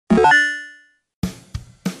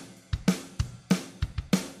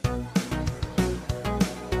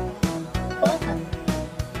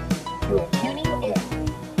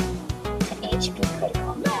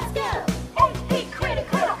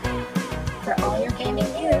all your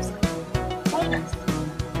gaming news, join us.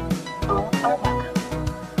 All are welcome.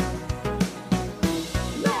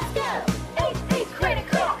 Let's go! HP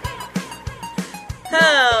Critical!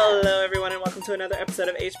 Hello, everyone, and welcome to another episode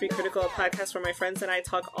of HP Critical, a podcast where my friends and I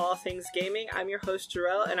talk all things gaming. I'm your host,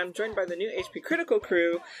 Jarrell, and I'm joined by the new HP Critical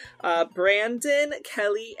crew, Brandon,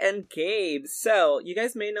 Kelly, and Gabe. So, you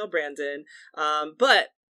guys may know Brandon, but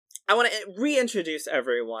I want to reintroduce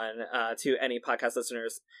everyone to any podcast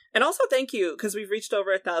listeners. And also thank you, because we've reached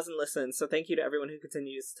over 1,000 listens, so thank you to everyone who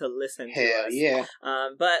continues to listen to us. Yeah.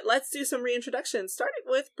 But let's do some reintroductions, starting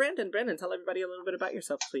with Brandon. Brandon, tell everybody a little bit about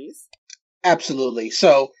yourself, please. Absolutely.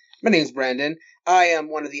 So, my name's Brandon. I am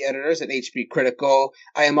one of the editors at HP Critical.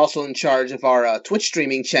 I am also in charge of our Twitch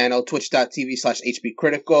streaming channel, twitch.tv/HP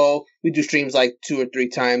Critical. We do streams like 2 or 3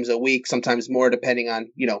 times a week, sometimes more, depending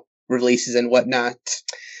on, releases and whatnot.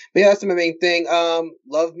 But yeah, that's my main thing.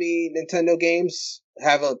 Love me Nintendo games.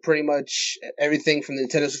 Have pretty much everything from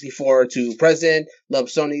Nintendo 64 to present. Love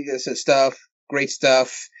Sony stuff. Great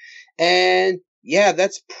stuff. And yeah,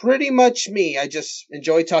 that's pretty much me. I just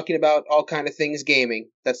enjoy talking about all kind of things gaming.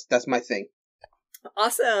 That's my thing.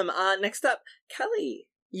 Awesome. Next up, Kelly.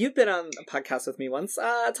 You've been on a podcast with me once.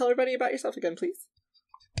 Tell everybody about yourself again, please.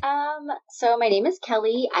 So my name is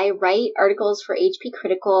Kelly. I write articles for HP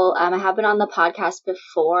Critical. I have been on the podcast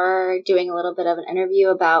before doing a little bit of an interview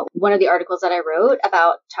about one of the articles that I wrote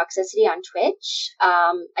about toxicity on Twitch.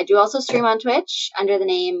 I do also stream on Twitch under the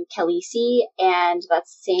name Kelly C, and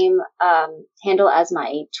that's the same handle as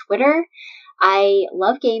my Twitter. I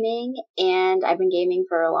love gaming, and I've been gaming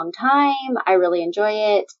for a long time. I really enjoy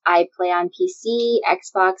it. I play on PC,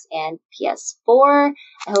 Xbox, and PS4.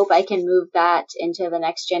 I hope I can move that into the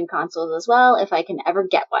next-gen consoles as well, if I can ever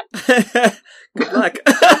get one. Good luck.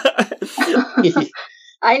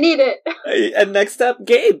 I need it. And next up,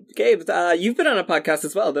 Gabe. Gabe, you've been on a podcast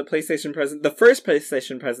as well, the first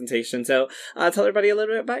PlayStation presentation. So tell everybody a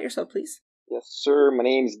little bit about yourself, please. Yes, sir. My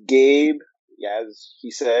name's Gabe. Yeah, as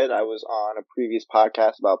he said, I was on a previous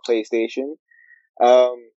podcast about PlayStation.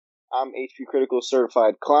 I'm HP Critical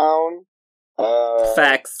certified clown.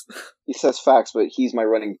 Facts. He says facts, but he's my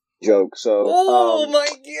running joke. So. Oh my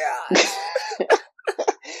god!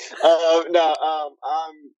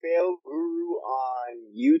 I'm Fail Guru on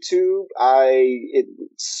YouTube.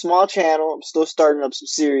 Small channel. I'm still starting up some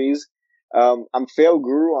series. I'm Fail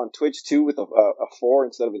Guru on Twitch too, with a 4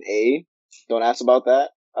 instead of an A. Don't ask about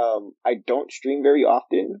that. I don't stream very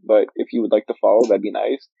often, but if you would like to follow, that'd be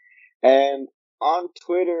nice. And on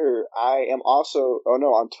Twitter,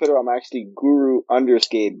 on Twitter, I'm actually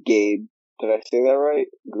Guru_Gabe. Did I say that right?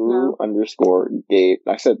 Guru_Gabe.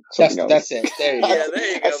 I said something else. That's it. There you go. Yeah,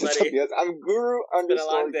 there you go, buddy. I'm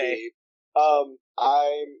Guru_Gabe.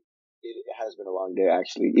 It has been a long day,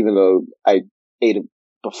 actually, even though I ate a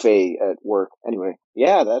buffet at work. Anyway,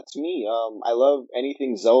 yeah, that's me. I love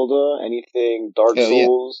anything Zelda, anything Dark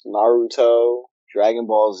Souls, Naruto, Dragon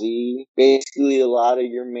Ball Z, basically a lot of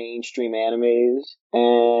your mainstream animes.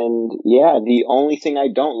 And yeah, the only thing I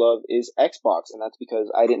don't love is Xbox, and that's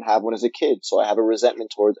because I didn't have one as a kid, so I have a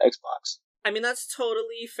resentment towards Xbox. I mean, that's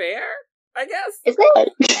totally fair, I guess. Is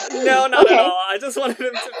it? No, not at all. I just wanted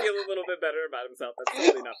him to feel a little bit better about himself. That's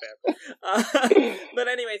totally not fair. But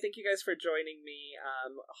anyway, thank you guys for joining me.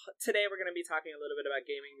 Today we're going to be talking a little bit about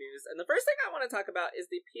gaming news. And the first thing I want to talk about is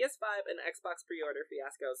the PS5 and Xbox pre-order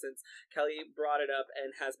fiasco, since Kelly brought it up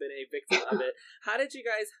and has been a victim of it. How did you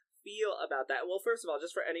guys feel about that? Well, first of all,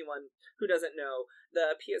 just for anyone who doesn't know,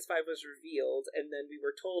 the PS5 was revealed, and then we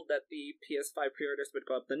were told that the PS5 pre-orders would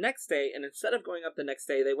go up the next day, and instead of going up the next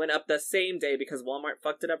day, they went up the same day because Walmart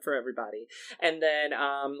fucked it up for everybody. And then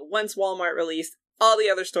once Walmart released, all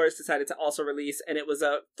the other stores decided to also release, and it was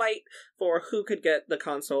a fight for who could get the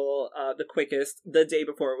console the quickest the day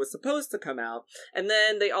before it was supposed to come out. And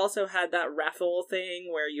then they also had that raffle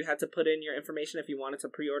thing where you had to put in your information if you wanted to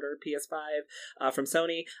pre-order PS5 from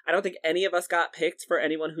Sony. I don't think any of us got picked for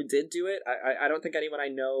anyone who did do it. I don't think anyone I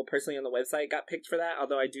know personally on the website got picked for that,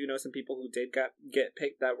 although I do know some people who did get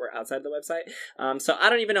picked that were outside the website. So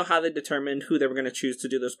I don't even know how they determined who they were going to choose to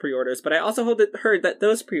do those pre-orders, but I also heard that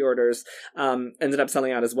those pre-orders ended up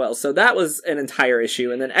selling out as well. So that was an entire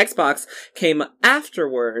issue. And then Xbox came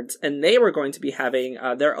afterwards, and they were going to be having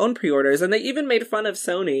their own pre-orders, and they even made fun of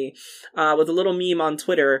Sony with a little meme on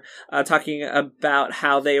Twitter talking about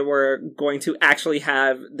how they were going to actually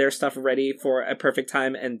have their stuff ready for a perfect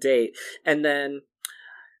time and date. And then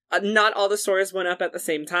not all the stores went up at the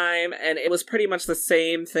same time, and it was pretty much the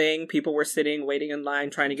same thing. People were sitting, waiting in line,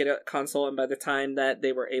 trying to get a console, and by the time that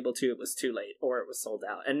they were able to, it was too late, or it was sold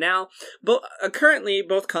out. And now, currently,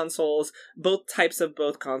 both types of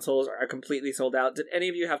both consoles are completely sold out. Did any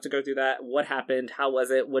of you have to go through that? What happened? How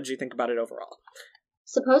was it? What did you think about it overall?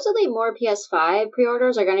 Supposedly more PS5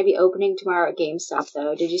 pre-orders are going to be opening tomorrow at GameStop,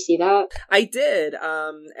 though. Did you see that? I did,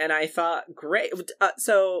 and I thought, great.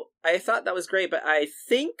 So I thought that was great, but I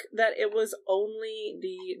think that it was only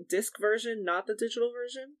the disc version, not the digital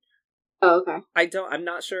version. Oh, okay. I'm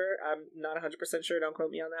not sure. I'm not 100% sure. Don't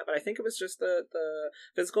quote me on that, but I think it was just the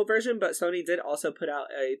physical version. But Sony did also put out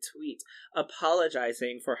a tweet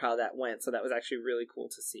apologizing for how that went, so that was actually really cool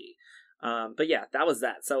to see. But yeah, that was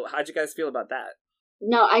that. So how'd you guys feel about that?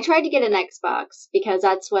 No, I tried to get an Xbox because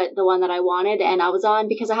that's the one that I wanted, and I was on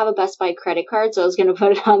because I have a Best Buy credit card, so I was going to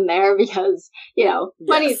put it on there because,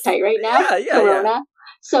 money's tight right now. Yeah, Corona. Yeah.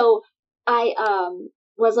 So I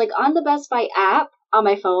was on the Best Buy app on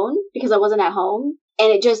my phone because I wasn't at home,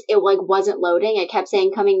 and it wasn't loading. It kept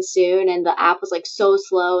saying coming soon, and the app was so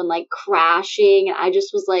slow and crashing, and I just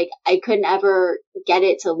was I couldn't ever get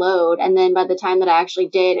it to load. And then by the time that I actually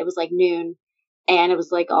did, it was noon, and it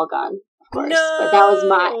was all gone. Course. No! But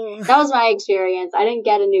that was my experience. I didn't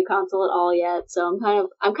get a new console at all yet, so I'm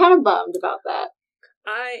kind of bummed about that.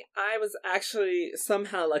 I was actually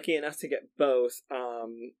somehow lucky enough to get both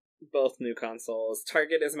new consoles.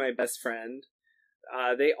 Target is my best friend.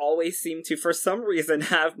 They always seem to, for some reason,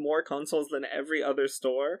 have more consoles than every other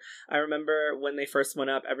store. I remember when they first went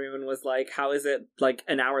up, everyone was like, how is it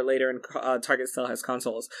an hour later and Target still has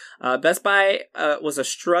consoles? Best Buy was a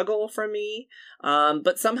struggle for me,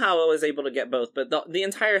 but somehow I was able to get both. But the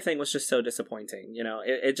entire thing was just so disappointing.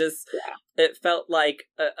 It felt like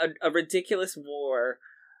a ridiculous war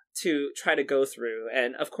to try to go through.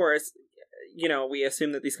 And of course, we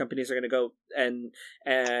assume that these companies are going to go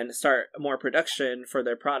and start more production for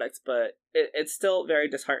their products, but it's still very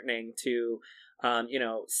disheartening to,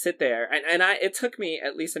 sit there. And it took me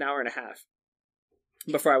at least an hour and a half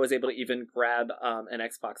before I was able to even grab an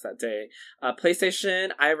Xbox that day. PlayStation,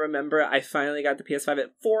 I remember I finally got the PS5 at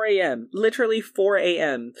 4 a.m. Literally 4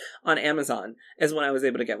 a.m. on Amazon is when I was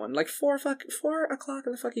able to get one. 4 o'clock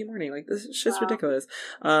in the fucking morning. This is just ridiculous.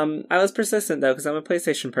 I was persistent, though, because I'm a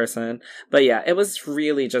PlayStation person. But yeah, it was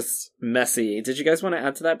really just messy. Did you guys want to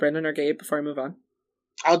add to that, Brendan or Gabe, before I move on?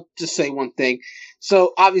 I'll just say one thing.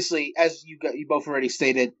 So, obviously, as you both already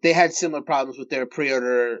stated, they had similar problems with their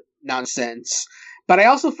pre-order nonsense. But I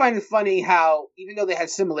also find it funny how, even though they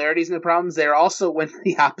had similarities in the problems, they also went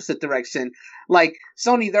the opposite direction.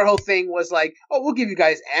 Sony, their whole thing was oh, we'll give you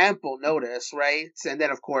guys ample notice, right? And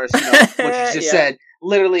then, of course, what you just said,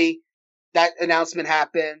 literally, that announcement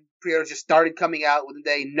happened. Pre-orders just started coming out within a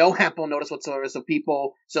day, no ample notice whatsoever. So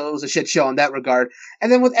it was a shit show in that regard.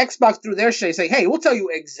 And then with Xbox through their shit, say, hey, we'll tell you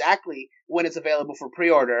exactly when it's available for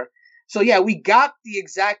pre-order. So yeah, we got the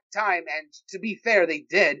exact time, and to be fair, they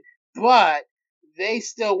did, but they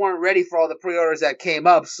still weren't ready for all the pre-orders that came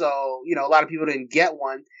up. So, a lot of people didn't get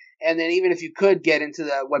one. And then even if you could get into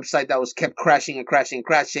the website that was kept crashing and crashing and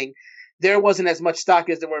crashing, there wasn't as much stock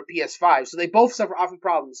as there were PS5. So they both suffer often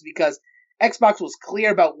problems because Xbox was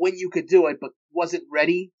clear about when you could do it, but wasn't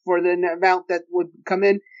ready for the amount that would come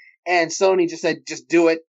in. And Sony just said, just do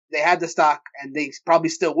it. They had the stock, and they probably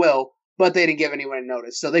still will, but they didn't give anyone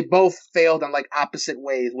notice. So they both failed on opposite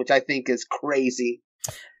ways, which I think is crazy.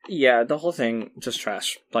 Yeah, the whole thing just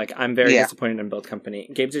trash. I'm very disappointed in both company.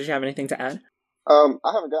 Gabe, did you have anything to add? I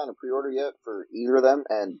haven't gotten a pre-order yet for either of them,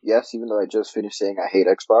 and yes, even though I just finished saying I hate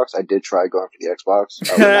Xbox, I did try going for the Xbox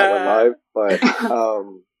when that went live,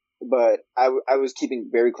 but I was keeping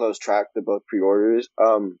very close track of both pre-orders.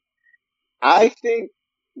 I think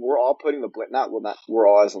we're all putting the blame, not we're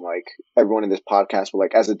all as in everyone in this podcast,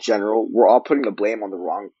 but as a general, we're all putting the blame on the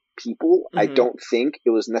wrong people. Mm-hmm. I don't think it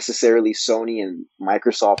was necessarily Sony and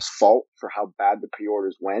Microsoft's fault for how bad the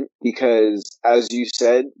pre-orders went, because as you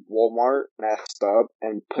said, Walmart messed up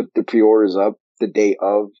and put the pre-orders up the day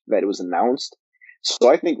of that it was announced.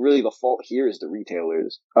 So I think really the fault here is the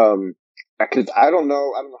retailers. Because I don't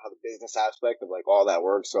know how the business aspect of all that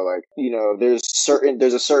works. So there's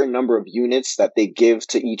a certain number of units that they give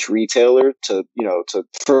to each retailer to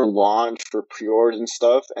for launch, for pre-orders and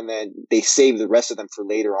stuff, and then they save the rest of them for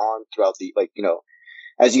later on throughout the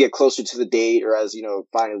as you get closer to the date, or as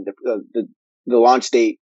finally the launch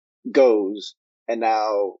date goes, and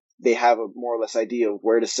now they have a more or less idea of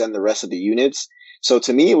where to send the rest of the units. So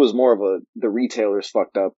to me, it was more of the retailers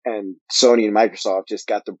fucked up, and Sony and Microsoft just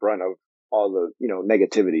got the brunt of all the,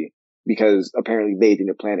 negativity, because apparently they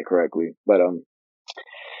didn't plan it correctly. But,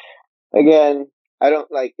 again, I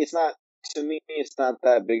don't like. It's not to me. It's not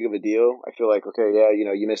that big of a deal. I feel like okay, yeah,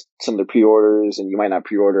 you missed some of the pre-orders, and you might not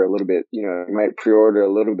pre-order a little bit. You might pre-order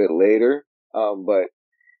a little bit later. But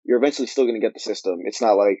you're eventually still going to get the system. It's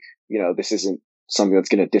not like this isn't something that's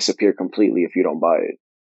going to disappear completely if you don't buy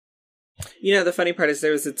it. The funny part is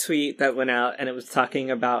there was a tweet that went out and it was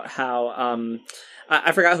talking about how,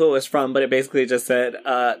 I forgot who it was from, but it basically just said,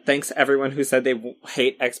 thanks everyone who said they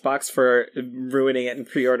hate Xbox for ruining it and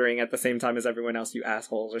pre-ordering at the same time as everyone else, you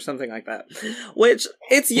assholes, or something like that. Which,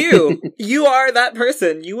 it's you! You are that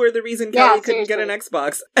person! You were the reason Kelly couldn't get an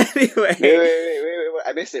Xbox. Anyway. Wait,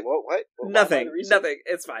 I missed it. What? Nothing.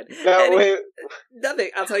 It's fine. No, wait. Nothing.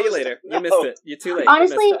 I'll tell you later. You missed it. You're too late.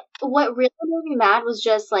 Honestly, what really made me mad was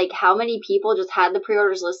just like how many people just had the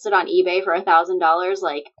pre-orders listed on eBay for $1,000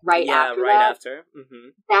 like right after that. Mm-hmm.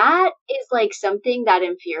 That is like something that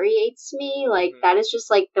infuriates me. Like that is just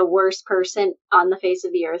like the worst person on the face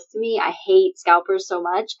of the earth to me. I hate scalpers so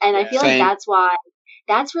much, and I feel like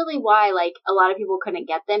that's really why like a lot of people couldn't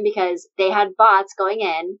get them, because they had bots going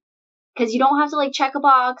in. Because you don't have to like check a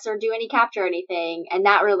box or do any capture or anything, and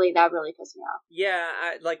that really pissed me off. Yeah,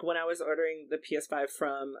 like when I was ordering the PS5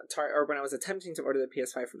 from or when I was attempting to order the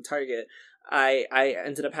PS5 from Target, I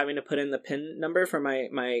ended up having to put in the PIN number for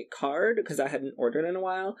my card because I hadn't ordered in a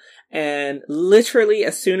while, and literally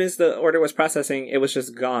as soon as the order was processing, it was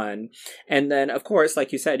just gone. And then, of course,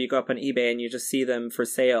 like you said, you go up on eBay and you just see them for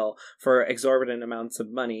sale for exorbitant amounts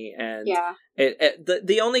of money. And yeah.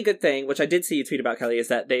 The only good thing, which I did see you tweet about, Kelly, is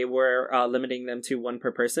that they were limiting them to one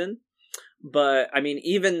per person. But, I mean,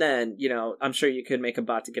 even then, I'm sure you could make a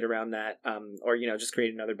bot to get around that, or, just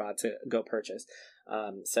create another bot to go purchase.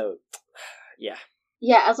 So, yeah.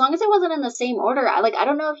 Yeah, as long as it wasn't in the same order. I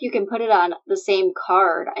don't know if you can put it on the same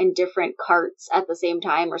card in different carts at the same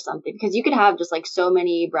time or something. Because you could have just, so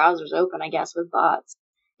many browsers open, I guess, with bots.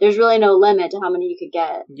 There's really no limit to how many you could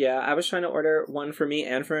get. Yeah, I was trying to order one for me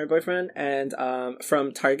and for my boyfriend, and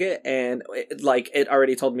from Target, and it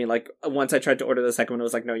already told me, once I tried to order the second one, it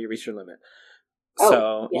was like, no, you reached your limit.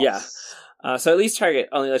 So, yes. Yeah. So at least Target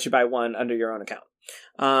only lets you buy one under your own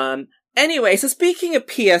account. Anyway, so speaking of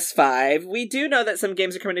PS5, we do know that some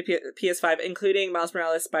games are coming to PS5, including Miles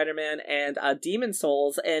Morales, Spider-Man, and Demon's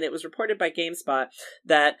Souls, and it was reported by GameSpot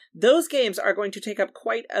that those games are going to take up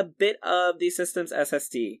quite a bit of the system's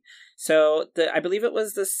SSD. So, I believe it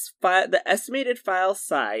was the estimated file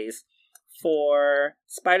size for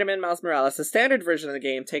Spider-Man Miles Morales, the standard version of the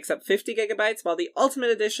game, takes up 50 gigabytes, while the Ultimate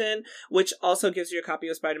Edition, which also gives you a copy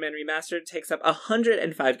of Spider-Man Remastered, takes up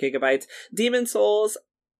 105 gigabytes. Demon's Souls,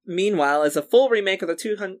 meanwhile, is a full remake of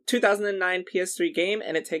the 2009 PS3 game,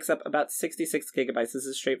 and it takes up about 66 gigabytes. This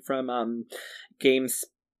is straight from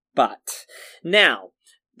GameSpot. Now,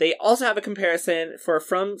 they also have a comparison for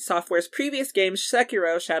From Software's previous game,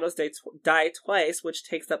 Sekiro: Shadows Die Twice, which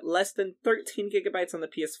takes up less than 13 gigabytes on the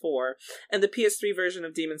PS4, and the PS3 version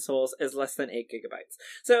of Demon's Souls is less than 8 gigabytes.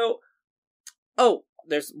 So,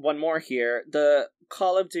 there's one more here. The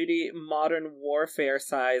Call of Duty Modern Warfare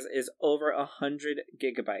size is over 100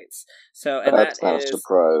 gigabytes. So, and that's not a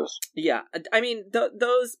surprise. Yeah, I mean,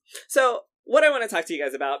 those. So, what I want to talk to you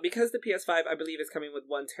guys about, because the PS5, I believe, is coming with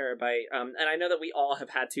 1 terabyte, and I know that we all have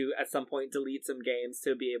had to, at some point, delete some games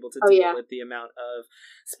to be able to deal with the amount of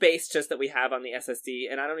space just that we have on the SSD,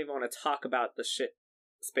 and I don't even want to talk about the shit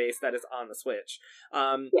space that is on the Switch.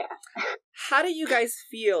 How do you guys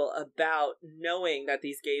feel about knowing that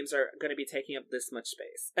these games are going to be taking up this much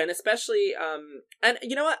space? And especially, and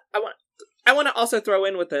you know what? I want to also throw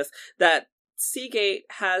in with this that Seagate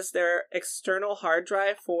has their external hard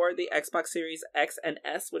drive for the Xbox Series X and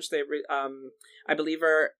S, which they, I believe,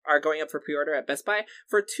 are going up for pre-order at Best Buy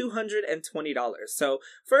for $220. So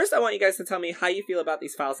first, I want you guys to tell me how you feel about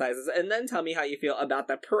these file sizes, and then tell me how you feel about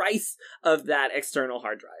the price of that external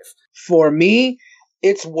hard drive. For me,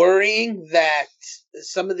 it's worrying that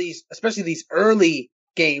some of these, especially these early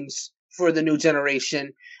games for the new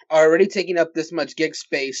generation, are already taking up this much gig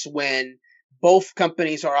space when both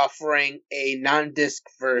companies are offering a non-disc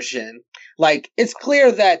version. It's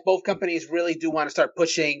clear that both companies really do want to start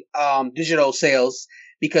pushing digital sales,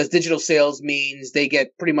 because digital sales means they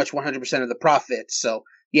get pretty much 100% of the profit. So,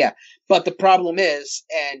 yeah. But the problem is,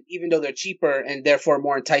 and even though they're cheaper and therefore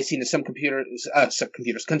more enticing to some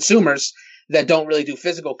consumers that don't really do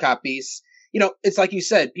physical copies, it's like you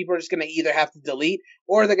said, people are just going to either have to delete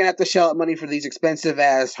or they're going to have to shell out money for these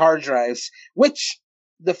expensive-ass hard drives, which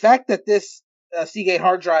the fact that this Seagate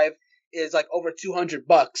hard drive is over $200,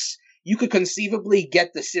 you could conceivably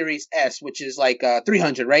get the Series S, which is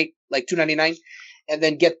 $300, right? $299, and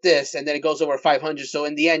then get this, and then it goes over $500. So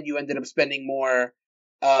in the end, you ended up spending more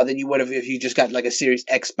than you would have if you just got a Series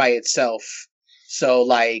X by itself. So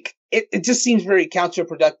like it just seems very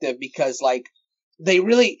counterproductive because like they're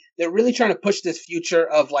really trying to push this future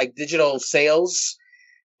of like digital sales,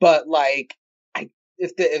 but like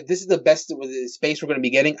if this is the best space we're going to be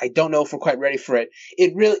getting, I don't know if we're quite ready for it.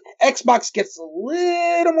 It really Xbox gets a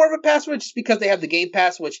little more of a pass for it just because they have the Game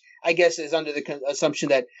Pass, which I guess is under the assumption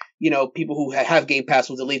that people who have Game Pass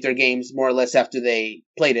will delete their games more or less after they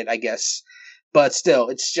played it, I guess. But still,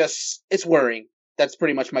 it's worrying. That's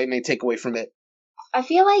pretty much my main takeaway from it. I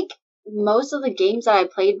feel like most of the games that I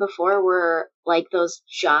played before were like those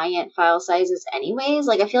giant file sizes anyways.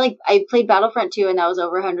 Like I feel like I played Battlefront 2 and that was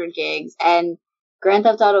over 100 gigs, and Grand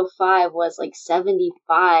Theft Auto 5 was like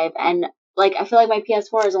 75, and like I feel like my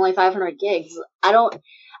PS4 is only 500 gigs. I don't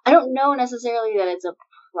know necessarily that it's a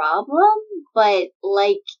problem, but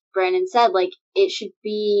like Brandon said, like it should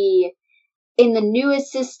be in the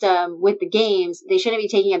newest system with the games, they shouldn't be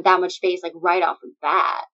taking up that much space like right off the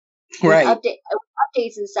bat. Right.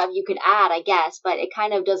 Updates and stuff you could add, I guess, but it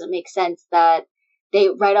kind of doesn't make sense that they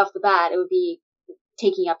right off the bat it would be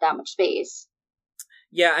taking up that much space.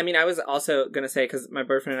 Yeah, I mean, I was also going to say, because my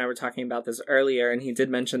boyfriend and I were talking about this earlier, and he did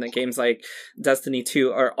mention that games like Destiny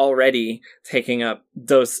 2 are already taking up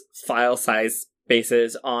those file size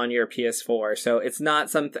spaces on your PS4. So it's not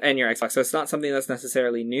something, and your Xbox, so it's not something that's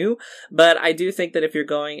necessarily new. But I do think that if you're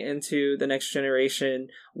going into the next generation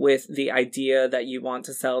with the idea that you want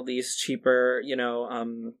to sell these cheaper,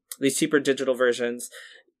 these cheaper digital versions,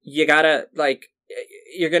 you gotta, like,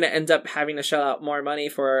 you're going to end up having to shell out more money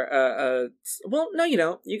for well, no, you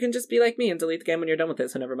don't. You can just be like me and delete the game when you're done with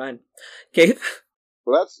it, so never mind. Gabe?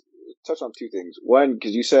 Well, that's touch on two things. One,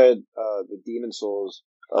 because you said the Demon Souls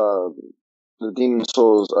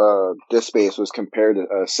disk space was compared to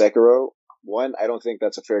Sekiro. One, I don't think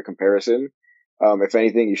that's a fair comparison. If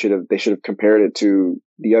anything, they should have compared it to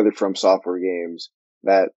the other From Software games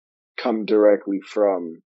that come directly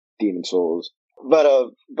from Demon Souls. But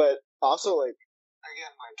also, like,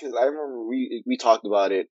 again, because I remember we talked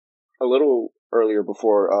about it a little earlier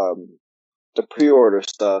before the pre-order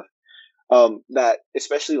stuff. That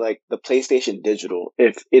especially like the PlayStation Digital,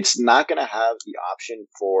 if it's not gonna have the option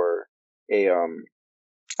for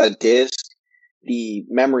a disc, the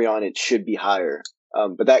memory on it should be higher.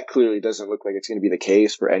 But that clearly doesn't look like it's going to be the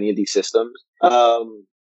case for any of these systems.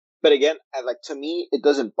 But again, to me, it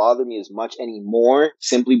doesn't bother me as much anymore,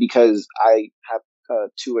 simply because I have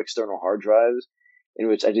 2 external hard drives in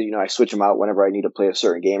which I switch them out whenever I need to play a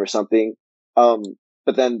certain game or something.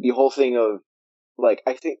 But then the whole thing of, like,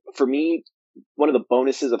 I think for me, one of the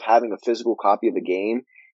bonuses of having a physical copy of the game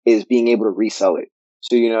is being able to resell it.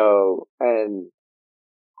 So, and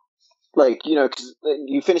like, cause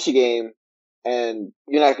you finish a game and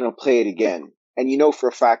you're not going to play it again. And for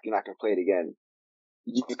a fact you're not going to play it again.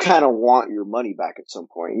 You kind of want your money back at some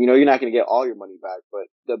point. You're not going to get all your money back, but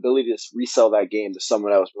the ability to resell that game to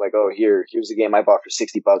someone else, like, oh, here's a game I bought for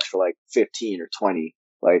 $60 for like 15 or 20.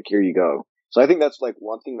 Like, here you go. So I think that's like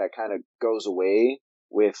one thing that kind of goes away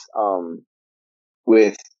with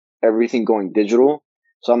everything going digital.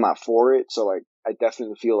 So I'm not for it. So like, I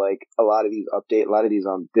definitely feel like a lot of these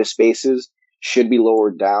disk spaces should be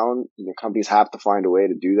lowered down. Companies have to find a way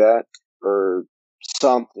to do that or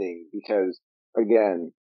something, because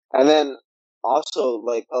again, and then also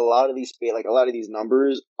like a lot of these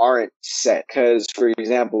numbers aren't set. Because for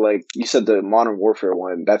example, like you said, the Modern Warfare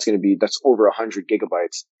one, that's over 100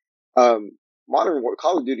 gigabytes.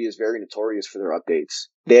 Call of Duty is very notorious for their updates.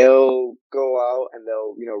 They'll go out and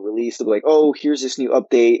they'll, release, they'll be like, oh, here's this new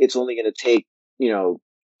update. It's only going to take,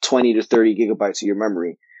 20 to 30 gigabytes of your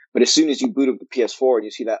memory. But as soon as you boot up the PS4 and you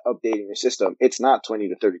see that update in your system, it's not 20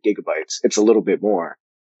 to 30 gigabytes. It's a little bit more.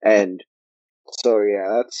 And so,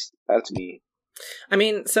 yeah, that's me. I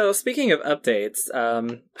mean, so speaking of updates,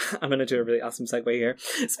 I'm going to do a really awesome segue here.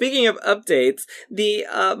 Speaking of updates, the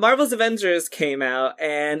Marvel's Avengers came out,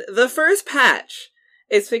 and the first patch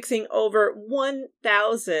is fixing over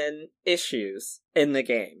 1,000 issues in the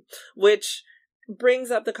game, which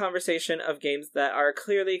brings up the conversation of games that are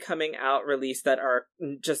clearly coming out released that are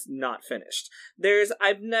just not finished.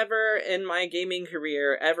 I've never in my gaming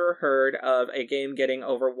career ever heard of a game getting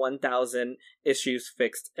over 1,000 issues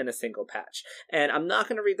fixed in a single patch. And I'm not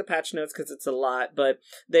going to read the patch notes because it's a lot, but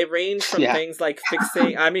they range from things like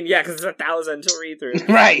fixing, because it's 1,000 to read through.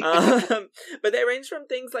 Right. But they range from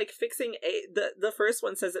things like fixing the first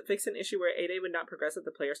one says it fixed an issue where 8A would not progress if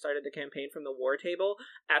the player started the campaign from the war table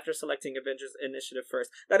after selecting Avengers Initiative first.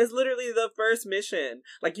 That is literally the first mission.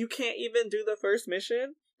 Like, you can't even do the first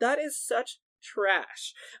mission? That is such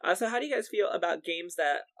trash. So how do you guys feel about games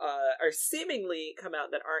that are seemingly come out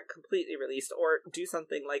that aren't completely released, or do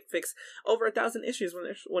something like fix over 1,000 issues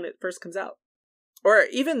when it first comes out? Or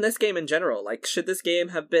even this game in general. Like, should this game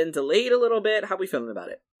have been delayed a little bit? How are we feeling about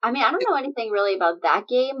it? I mean, I don't know anything really about that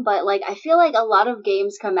game, but like I feel like a lot of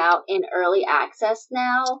games come out in early access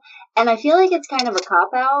now, and I feel like it's kind of a cop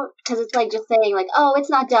out because it's like just saying like, oh, it's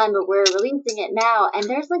not done, but we're releasing it now. And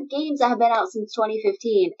there's like games that have been out since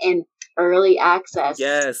 2015 in early access.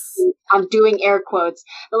 Yes. I'm doing air quotes,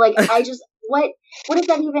 but like I just what does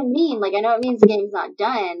that even mean? Like I know it means the game's not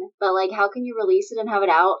done, but like how can you release it and have it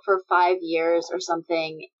out for 5 years or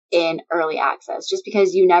something in early access just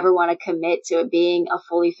because you never want to commit to it being a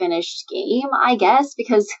fully finished game, I guess,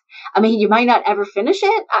 because I mean you might not ever finish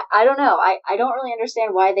it. I don't know. I don't really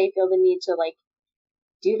understand why they feel the need to like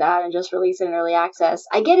do that and just release it in early access.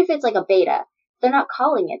 I get if it's like a beta. They're not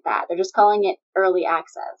calling it that. They're just calling it early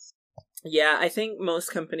access. Yeah, I think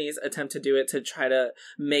most companies attempt to do it to try to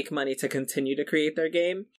make money to continue to create their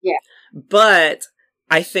game. Yeah. But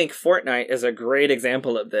I think Fortnite is a great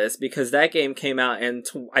example of this because that game came out in,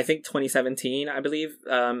 I think, 2017, I believe.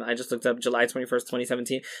 I just looked up July 21st,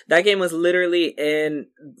 2017. That game was literally in,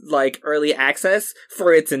 like, early access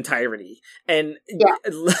for its entirety. And,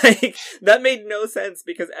 like, that made no sense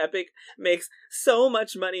because Epic makes so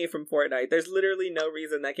much money from Fortnite. There's literally no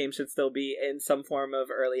reason that game should still be in some form of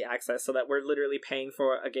early access so that we're literally paying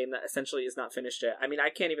for a game that essentially is not finished yet. I mean, I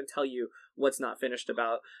can't even tell you what's not finished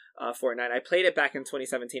about Fortnite. I played it back in 2017.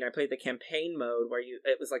 I played the campaign mode where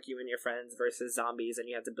it was like you and your friends versus zombies, and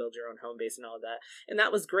you had to build your own home base and all of that, and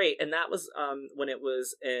that was great. And that was when it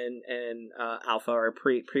was in alpha or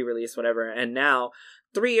pre-release, whatever. And now,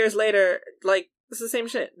 3 years later, like, it's the same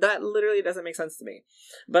shit. That literally doesn't make sense to me.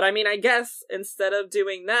 But I mean, I guess instead of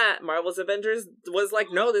doing that, Marvel's Avengers was like,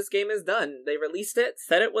 no, this game is done. They released it,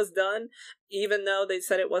 said it was done, even though they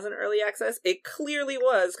said it wasn't early access. It clearly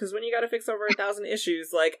was, because when you got to fix over 1,000 issues,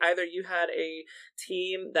 like, either you had a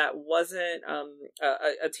team that wasn't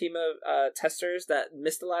a team of testers that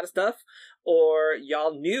missed a lot of stuff, or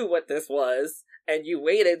y'all knew what this was, and you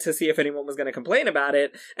waited to see if anyone was going to complain about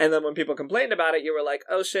it, and then when people complained about it, you were like,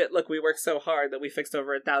 oh shit, look, we worked so hard that we fixed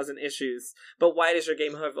over 1,000 issues. But why does your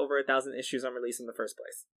game have over 1,000 issues on release in the first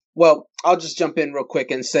place? Well, I'll just jump in real quick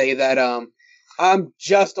and say that I'm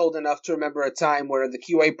just old enough to remember a time where the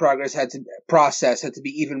QA process had to be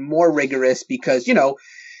even more rigorous because, you know,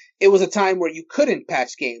 it was a time where you couldn't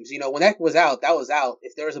patch games. You know, when that was out, that was out.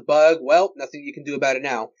 If there was a bug, well, nothing you can do about it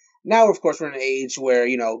now. Now, of course, we're in an age where,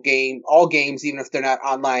 you know, all games, even if they're not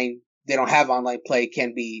online, they don't have online play,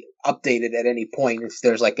 can be updated at any point if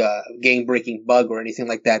there's like a game-breaking bug or anything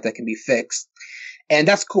like that can be fixed. And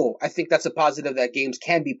that's cool. I think that's a positive that games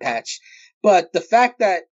can be patched. But the fact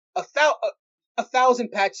that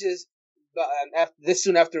 1,000 patches this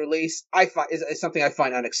soon after release, I find is something I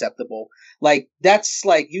find unacceptable. Like, that's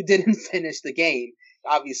like, you didn't finish the game.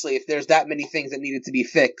 Obviously, if there's that many things that needed to be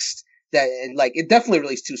fixed, that, like, it definitely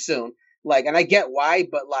released too soon. Like, and I get why,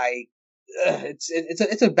 but like,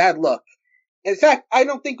 it's a bad look. In fact, I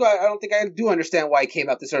don't think I do understand why it came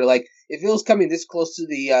out this early. Like, if it was coming this close to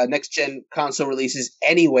the next gen console releases,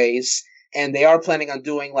 anyways, and they are planning on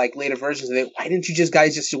doing like later versions of it, why didn't you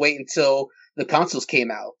guys just wait until the consoles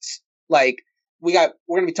came out? Like, we're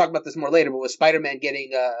gonna be talking about this more later, but with Spider-Man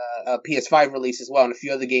getting a PS5 release as well, and a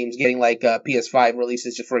few other games getting like PS5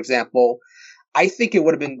 releases, just for example, I think it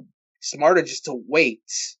would have been smarter just to wait.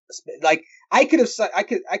 Like, I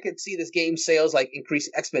could see this game sales like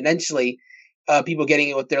increasing exponentially, people getting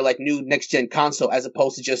it with their like new next gen console, as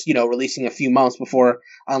opposed to just, you know, releasing a few months before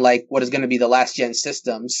on like what is going to be the last gen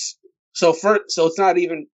systems. So it's not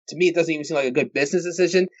even, to me, it doesn't even seem like a good business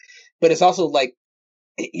decision, but it's also like,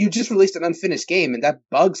 you just released an unfinished game, and that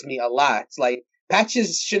bugs me a lot. Like,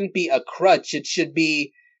 patches shouldn't be a crutch. It should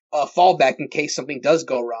be a fallback in case something does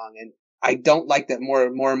go wrong. And I don't like that more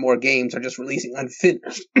and more games are just releasing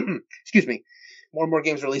unfinished. Excuse me. More and more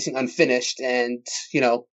games releasing unfinished, and, you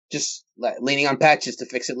know, just leaning on patches to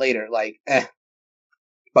fix it later. Like,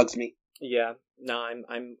 bugs me. Yeah, no,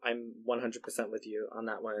 I'm 100% with you on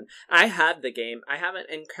that one. I have the game. I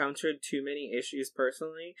haven't encountered too many issues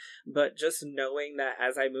personally, but just knowing that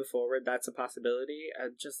as I move forward, that's a possibility.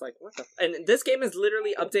 I'm just like, what the? And this game is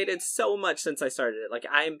literally updated so much since I started it. Like,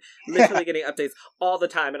 I'm literally getting updates all the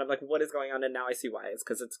time, and I'm like, what is going on? And now I see why. It's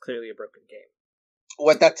because it's clearly a broken game.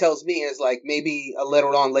 What that tells me is, like, maybe later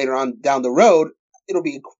on down the road,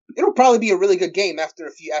 it'll probably be a really good game after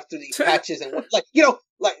the patches and like, you know,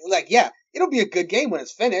 like yeah, it'll be a good game when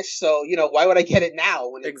it's finished. So, you know, why would I get it now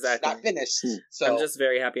when it's not finished? So I'm just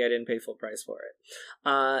very happy I didn't pay full price for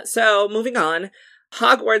it. So moving on,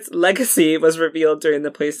 Hogwarts Legacy was revealed during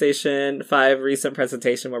the PlayStation 5 recent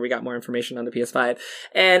presentation where we got more information on the PS5,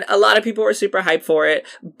 and a lot of people were super hyped for it.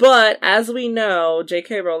 But as we know,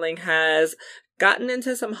 J.K. Rowling has gotten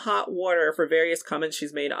into some hot water for various comments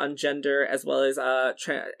she's made on gender, as well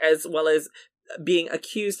as being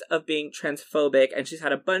accused of being transphobic, and she's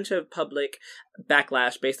had a bunch of public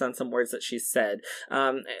backlash based on some words that she's said.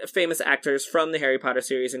 Famous actors from the Harry Potter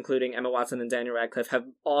series, including Emma Watson and Daniel Radcliffe, have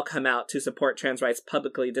all come out to support trans rights,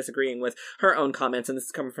 publicly disagreeing with her own comments, and this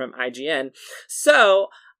is coming from IGN. So,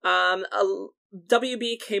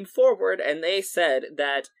 WB came forward and they said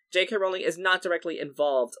that J.K. Rowling is not directly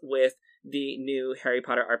involved with the new Harry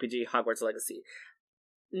Potter RPG Hogwarts Legacy.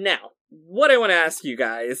 Now, what I want to ask you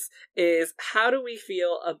guys is, how do we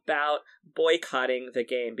feel about boycotting the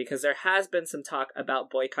game? Because there has been some talk about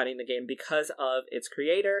boycotting the game because of its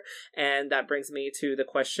creator, and that brings me to the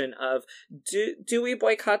question of, do we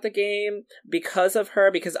boycott the game because of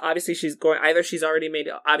her? Because obviously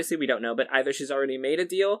obviously we don't know, but either she's already made a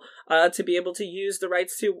deal to be able to use the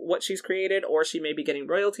rights to what she's created, or she may be getting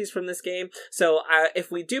royalties from this game. So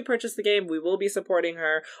if we do purchase the game, we will be supporting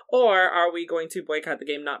her, or are we going to boycott the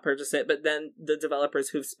game, not purchase it, but then the developers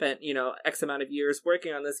who've spent, X amount of years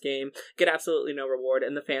working on this game get absolutely no reward,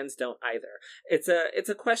 and the fans don't either. It's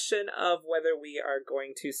a question of whether we are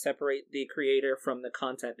going to separate the creator from the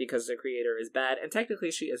content because the creator is bad, and technically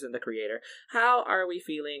she isn't the creator. How are we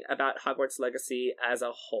feeling about Hogwarts Legacy as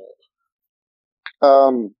a whole?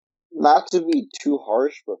 Not to be too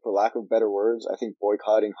harsh, but for lack of better words, I think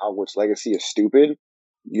boycotting Hogwarts Legacy is stupid.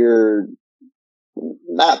 You're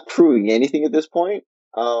not proving anything at this point.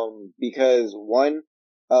 Because one,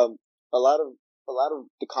 a lot of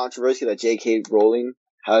the controversy that J.K. Rowling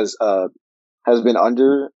has been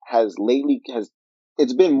under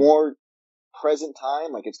it's been more present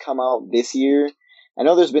time, like it's come out this year. I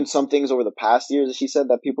know there's been some things over the past years that she said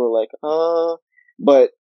that people are like, but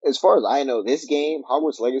as far as I know, this game,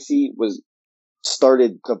 Hogwarts Legacy,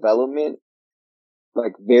 started development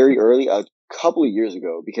like very early, a couple of years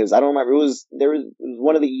ago, because I don't remember, it was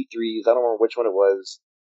one of the E3s, I don't remember which one it was,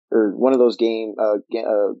 or one of those game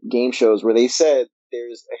shows where they said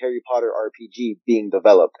there's a Harry Potter RPG being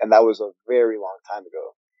developed, and that was a very long time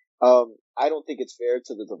ago. I don't think it's fair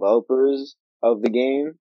to the developers of the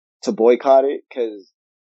game to boycott it, because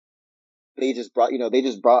they just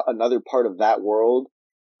brought another part of that world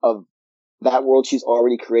she's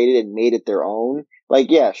already created and made it their own. Like,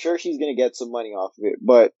 yeah, sure, she's gonna get some money off of it,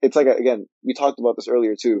 but it's like, again, we talked about this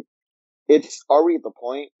earlier too. It's already at the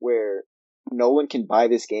point where no one can buy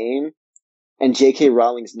this game, and J.K.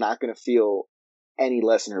 Rowling's not gonna feel any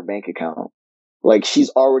less in her bank account. Like,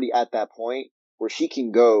 she's already at that point where she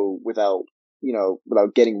can go without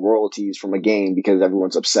getting royalties from a game because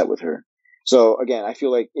everyone's upset with her. So again, I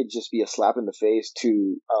feel like it'd just be a slap in the face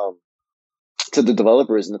to the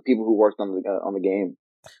developers and the people who worked on the game.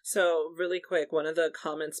 So, really quick, one of the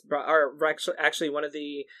comments actually one of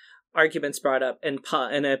the arguments brought up in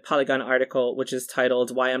a Polygon article, which is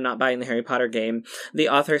titled "Why I'm Not Buying the Harry Potter Game," the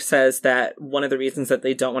author says that one of the reasons that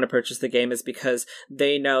they don't want to purchase the game is because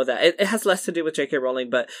they know that it has less to do with J.K.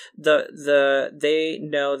 Rowling, but they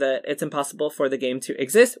know that it's impossible for the game to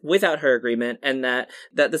exist without her agreement, and that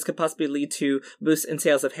this could possibly lead to boosts in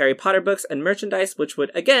sales of Harry Potter books and merchandise, which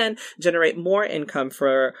would again generate more income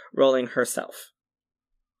for Rowling herself.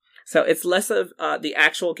 So it's less of the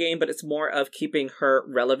actual game, but it's more of keeping her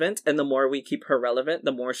relevant. And the more we keep her relevant,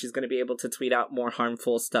 the more she's going to be able to tweet out more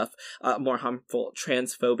harmful stuff, more harmful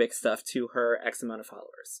transphobic stuff to her X amount of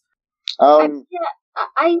followers. I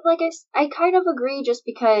kind of agree, just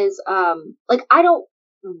because I don't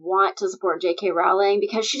want to support J.K. Rowling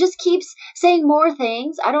because she just keeps saying more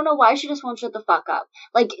things. I don't know why she just won't shut the fuck up.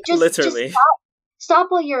 Like, just stop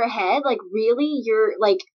while you're ahead. Like, really, you're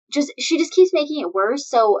like. She just keeps making it worse,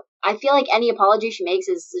 so I feel like any apology she makes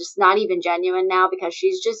is just not even genuine now, because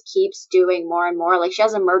she just keeps doing more and more. Like, she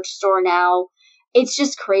has a merch store now. It's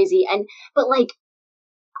just crazy. But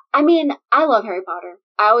I mean, I love Harry Potter.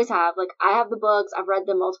 I always have. Like, I have the books. I've read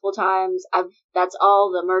them multiple times. That's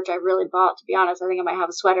all the merch I've really bought, to be honest. I think I might have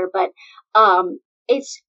a sweater, but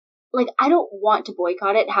it's like, I don't want to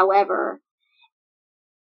boycott it. However,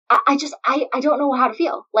 I don't know how to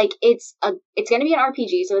feel. Like, it's going to be an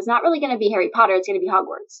RPG, so it's not really going to be Harry Potter, it's going to be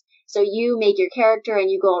Hogwarts. So you make your character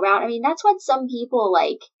and you go around. I mean, that's what some people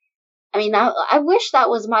like. I mean, I wish that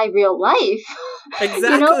was my real life.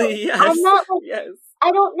 Exactly, yes. I'm not yes.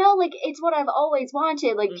 I don't know, like, it's what I've always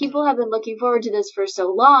wanted. Like, people have been looking forward to this for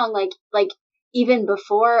so long, like, even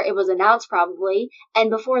before it was announced, probably, and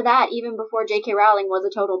before that, even before J.K. Rowling was a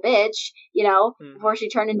total bitch, before she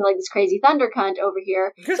turned into, like, this crazy thunder cunt over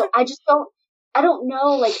here. So I don't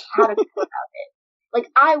know, like, how to feel about it. Like,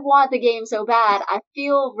 I want the game so bad, I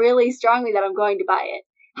feel really strongly that I'm going to buy it.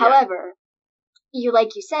 Yeah. However,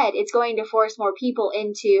 like you said, it's going to force more people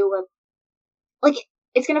into like,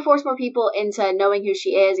 it's going to force more people into knowing who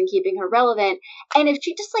she is and keeping her relevant. And if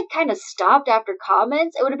she just, like, kind of stopped after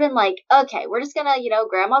comments, it would have been like, okay, we're just going to,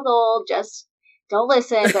 grandma's old, just don't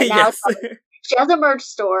listen. But now Yes. she has a merch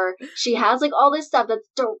store. She has, like, all this stuff that's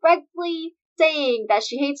directly saying that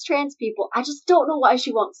she hates trans people. I just don't know why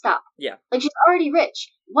she won't stop. Yeah. Like, she's already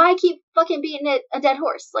rich. Why keep fucking beating a dead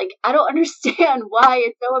horse? Like, I don't understand why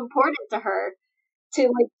it's so important to her to,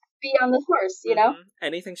 like, be on this horse, you know?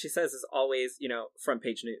 Anything she says is always, front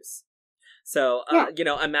page news. So, Yeah.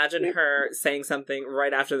 imagine her saying something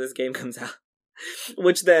right after this game comes out,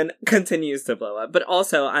 which then continues to blow up. But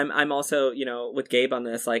also, I'm also, with Gabe on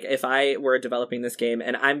this, like, if I were developing this game,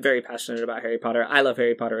 and I'm very passionate about Harry Potter, I love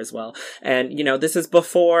Harry Potter as well. And, this is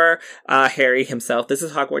before Harry himself. This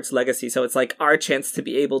is Hogwarts Legacy, so it's like our chance to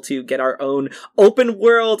be able to get our own open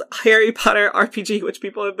world Harry Potter RPG, which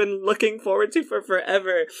people have been looking forward to for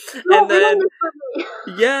forever. And then,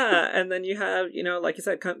 yeah, and then you have, like you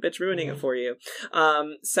said, cunt bitch ruining it for you.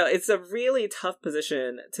 So it's a really tough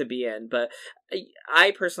position to be in, but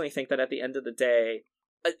I personally think that at the end of the day,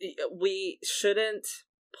 we shouldn't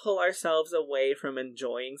pull ourselves away from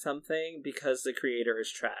enjoying something because the creator is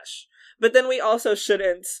trash. But then we also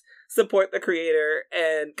shouldn't support the creator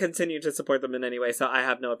and continue to support them in any way, so I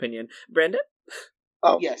have no opinion. Brandon?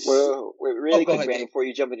 Oh, Yes. Well, really quick, ahead, Brandon, Dave. before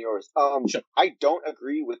you jump into yours. Sure. I don't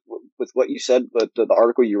agree with what you said, but the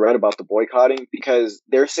article you read about the boycotting, because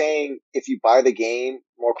they're saying if you buy the game,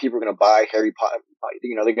 more people are going to buy Harry Potter.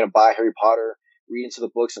 They're going to buy Harry Potter, read into the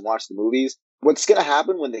books, and watch the movies. What's going to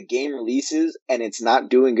happen when the game releases and it's not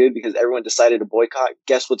doing good because everyone decided to boycott?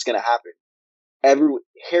 Guess what's going to happen?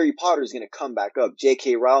 Harry Potter is going to come back up.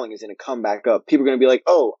 J.K. Rowling is going to come back up. People are going to be like,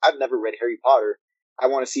 oh, I've never read Harry Potter. I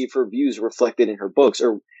want to see if her views are reflected in her books,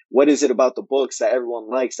 or what is it about the books that everyone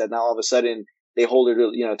likes that now all of a sudden they hold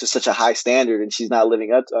her to such a high standard and she's not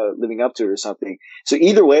living up to it or something. So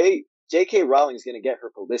either way, J.K. Rowling is going to get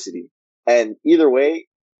her publicity, and either way,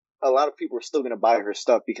 a lot of people are still going to buy her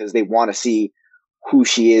stuff because they want to see who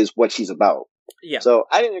she is, what she's about. Yeah. So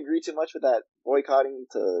I didn't agree too much with that boycotting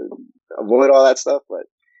to avoid all that stuff, but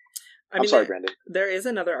I'm sorry, Brandon. There is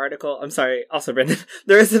another article. I'm sorry, also Brandon.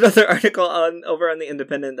 There is another article over on the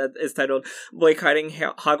Independent that is titled "Boycotting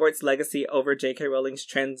Hogwarts Legacy over J.K. Rowling's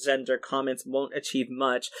transgender comments won't achieve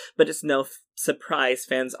much, but it's no surprise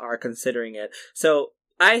fans are considering it." So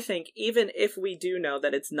I think even if we do know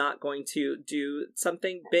that it's not going to do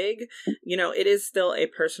something big, it is still a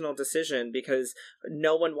personal decision, because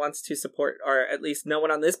no one wants to support, or at least no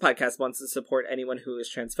one on this podcast wants to support anyone who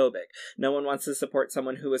is transphobic. No one wants to support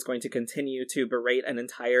someone who is going to continue to berate an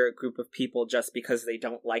entire group of people just because they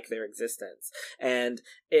don't like their existence. And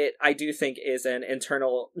it, I do think, is an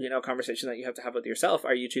internal, conversation that you have to have with yourself.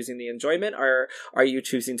 Are you choosing the enjoyment, or are you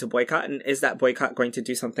choosing to boycott? And is that boycott going to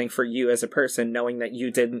do something for you as a person, knowing that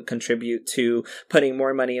you didn't contribute to putting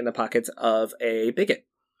more money in the pockets of a bigot?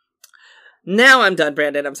 Now I'm done,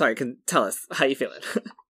 Brandon. I'm sorry. Tell us how you feeling.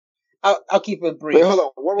 I'll keep it brief. Wait, hold on.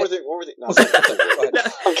 One more thing. No, What's up? Go ahead. No,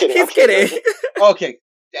 I'm kidding. he's kidding. Okay,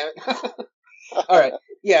 damn it. All right,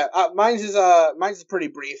 yeah, mine's is pretty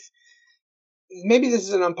brief. Maybe this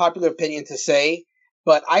is an unpopular opinion to say,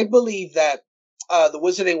 but I believe that the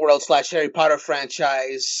Wizarding World / Harry Potter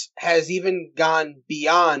franchise has even gone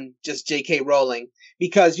beyond just J.K. Rowling,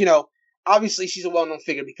 because obviously she's a well-known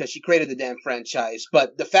figure because she created the damn franchise.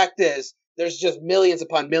 But the fact is, there's just millions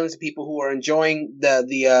upon millions of people who are enjoying the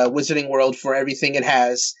Wizarding World for everything it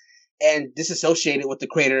has, and disassociated with the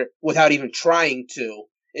creator without even trying to.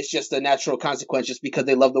 It's just a natural consequence just because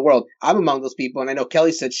they love the world. I'm among those people, and I know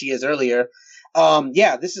Kelly said she is earlier.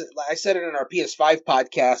 This is, I said it in our PS5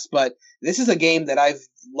 podcast, but this is a game that I've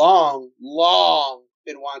long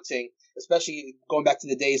been wanting, especially going back to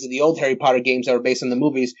the days of the old Harry Potter games that were based on the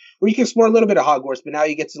movies, where you can explore a little bit of Hogwarts, but now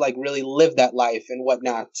you get to really live that life and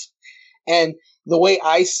whatnot. And the way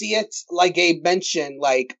I see it, like Gabe mentioned,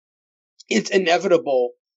 it's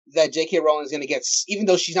inevitable that J.K. Rowling is going to get, even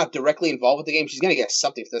though she's not directly involved with the game, she's going to get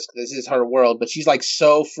something for this, because this is her world. But she's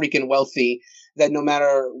so freaking wealthy that no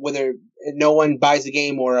matter whether no one buys the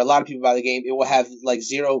game or a lot of people buy the game, it will have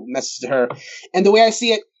zero message to her. And the way I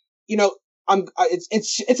see it,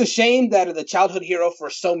 it's a shame that the childhood hero for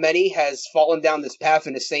so many has fallen down this path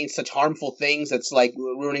and is saying such harmful things that's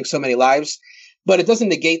ruining so many lives. But it doesn't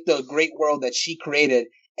negate the great world that she created.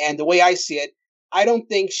 And the way I see it, I don't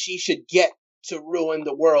think she should get to ruin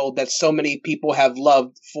the world that so many people have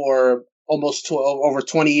loved for almost over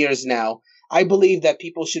 20 years now. I believe that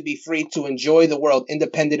people should be free to enjoy the world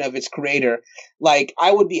independent of its creator.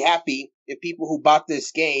 I would be happy if people who bought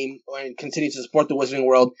this game and continue to support the Wizarding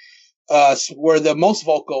World were the most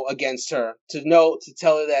vocal against her, to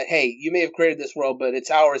tell her that, hey, you may have created this world, but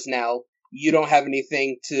it's ours now. You don't have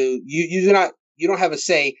anything to you don't have a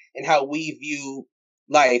say in how we view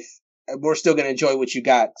life. We're still going to enjoy what you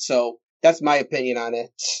got. So that's my opinion on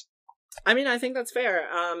it. I mean, I think that's fair.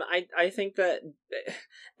 I think that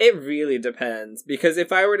it really depends, because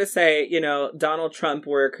if I were to say, Donald Trump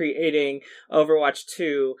were creating Overwatch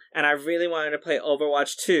 2 and I really wanted to play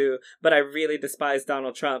Overwatch 2, but I really despise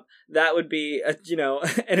Donald Trump, that would be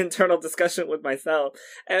an internal discussion with myself.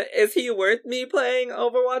 Is he worth me playing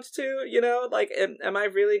Overwatch 2? Am I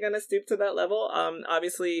really going to stoop to that level?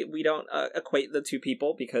 Obviously we don't equate the two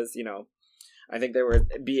people, because, I think there would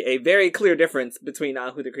be a very clear difference between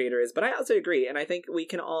who the creator is. But I also agree, and I think we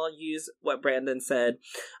can all use what Brandon said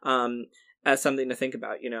as something to think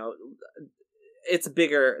about. It's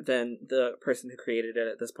bigger than the person who created it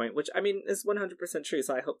at this point, which, I mean, is 100% true.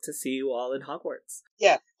 So I hope to see you all in Hogwarts.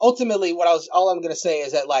 Yeah, ultimately, all I'm gonna say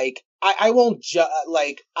is that, like, I won't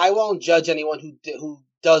judge anyone who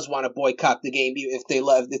does want to boycott the game if they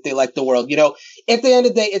like the world. At the end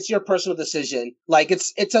of the day, it's your personal decision. Like,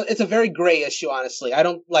 it's a very gray issue, honestly.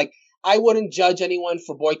 I wouldn't judge anyone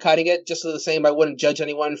for boycotting it, just the same I wouldn't judge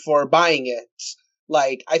anyone for buying it.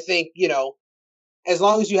 Like, I think, as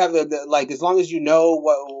long as you have as long as you know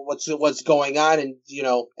what's going on, and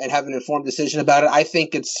and have an informed decision about it, I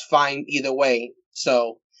think it's fine either way.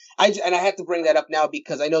 So I have to bring that up now,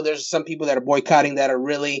 because I know there's some people that are boycotting that are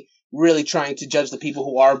really trying to judge the people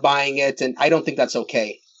who are buying it, and I don't think that's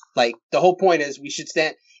okay. Like, the whole point is we should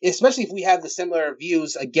stand, especially if we have the similar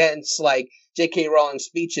views against, like, J.K. Rowling's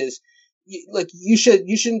speeches. You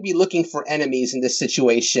shouldn't be looking for enemies in this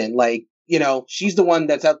situation. Like, she's the one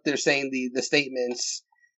that's out there saying the statements,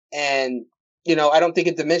 and I don't think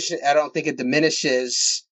it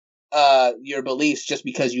diminishes your beliefs just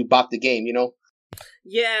because you bought the game.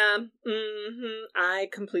 Yeah, I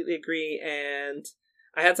completely agree, and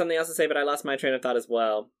I had something else to say, but I lost my train of thought as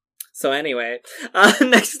well. So anyway,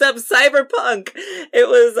 next up, Cyberpunk. It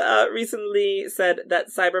was recently said that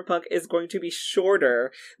Cyberpunk is going to be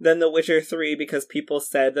shorter than The Witcher 3 because people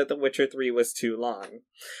said that The Witcher 3 was too long.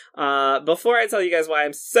 Before I tell you guys why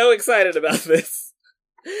I'm so excited about this,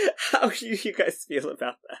 how do you guys feel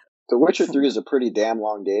about that? The Witcher 3 is a pretty damn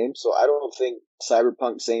long game, so I don't think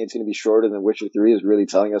Cyberpunk saying it's going to be shorter than Witcher 3 is really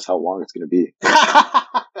telling us how long it's going to be.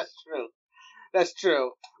 That's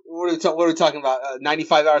true. What are we talking about?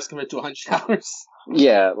 95 hours compared to 100 hours?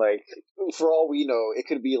 Yeah, like, for all we know, it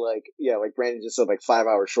could be like Brandon just said, like 5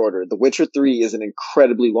 hours shorter. The Witcher 3 is an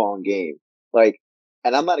incredibly long game. Like,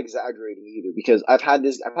 and I'm not exaggerating either, because I've had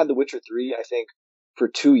The Witcher 3, I think, for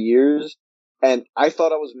 2 years, and I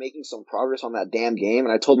thought I was making some progress on that damn game,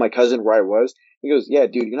 and I told my cousin where I was. He goes, yeah,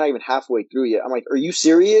 dude, you're not even halfway through yet. I'm like, are you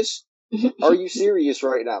serious? Are you serious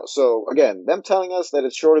right now? So, again, them telling us that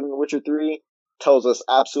it's shorter than The Witcher 3 tells us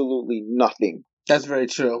absolutely nothing. That's very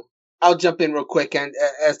true. I'll jump in real quick and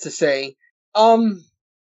as to say,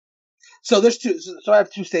 so there's two. So I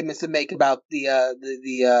have two statements to make about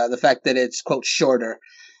the fact that it's, quote, shorter.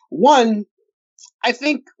 One, I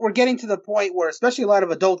think we're getting to the point where, especially a lot of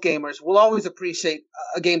adult gamers, will always appreciate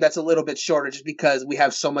a game that's a little bit shorter, just because we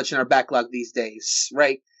have so much in our backlog these days,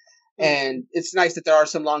 right? And it's nice that there are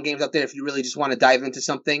some long games out there if you really just want to dive into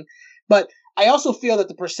something. But I also feel that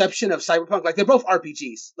the perception of Cyberpunk, like, they're both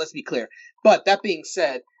RPGs, let's be clear. But that being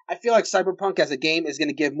said, I feel like Cyberpunk as a game is going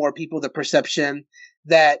to give more people the perception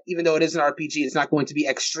that even though it is an RPG, it's not going to be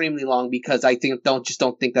extremely long, because I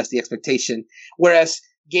don't think that's the expectation. Whereas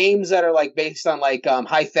games that are like based on like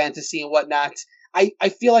high fantasy and whatnot, I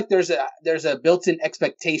feel like there's a built-in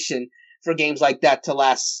expectation for games like that to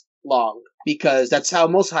last long, because that's how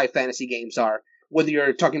most high fantasy games are. Whether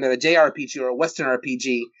you're talking about a JRPG or a Western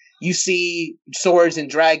RPG, you see swords and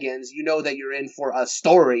dragons, you know that you're in for a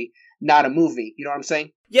story, not a movie. You know what I'm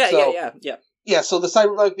saying? Yeah. Yeah, so the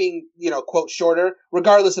Cyberpunk being, quote, shorter,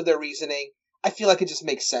 regardless of their reasoning, I feel like it just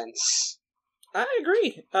makes sense. I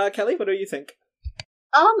agree. Kelly, what do you think?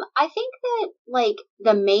 I think that, like,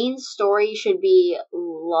 the main story should be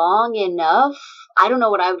long enough. I don't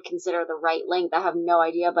know what I would consider the right length. I have no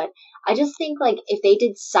idea, but I just think, like, if they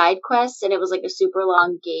did side quests and it was, like, a super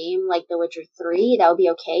long game, like The Witcher 3, that would be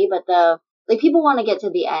okay, but people want to get to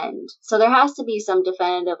the end. So there has to be some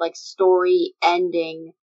definitive, like, story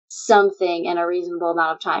ending something in a reasonable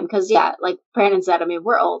amount of time. Because, yeah, like Brandon said, I mean,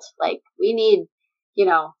 we're old. Like, we need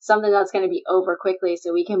something that's going to be over quickly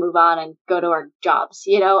so we can move on and go to our jobs.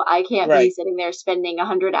 I can't be sitting there spending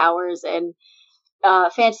 100 hours in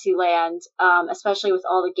Fantasyland, especially with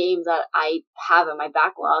all the games that I have in my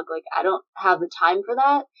backlog. Like, I don't have the time for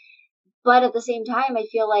that. But at the same time, I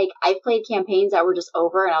feel like I've played campaigns that were just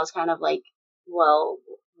over, and I was kind of like, well,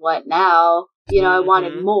 what now? You know, I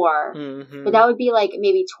wanted more. But that would be like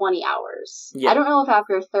maybe 20 hours. Yeah. I don't know if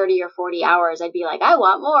after 30 or 40 hours I'd be like, I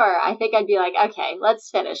want more. I think I'd be like, okay, let's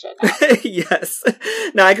finish it now. Yes.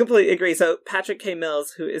 No, I completely agree. So Patrick K.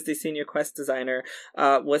 Mills, who is the senior quest designer,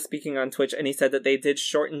 was speaking on Twitch, and he said that they did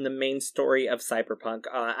shorten the main story of Cyberpunk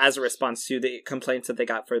as a response to the complaints that they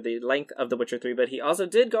got for the length of The Witcher 3. But he also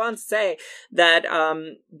did go on to say that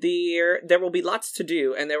there will be lots to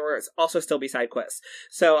do, and there will also still be side quests.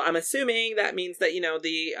 So I'm assuming that means that, you know,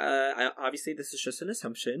 obviously this is just an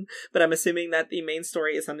assumption, but I'm assuming that the main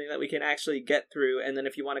story is something that we can actually get through, and then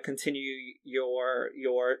if you want to continue your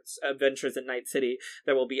adventures in Night City,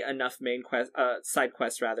 there will be enough side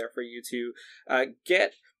quests rather for you to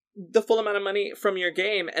get the full amount of money from your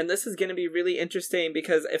game. And this is going to be really interesting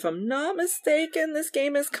because if I'm not mistaken, this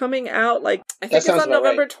game is coming out I think it's on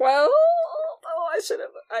November 12th. I should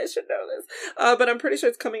know this. But I'm pretty sure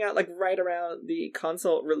it's coming out right around the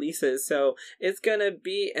console releases. So it's going to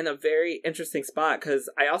be in a very interesting spot, because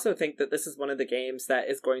I also think that this is one of the games that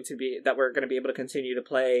we're going to be able to continue to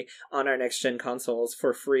play on our next gen consoles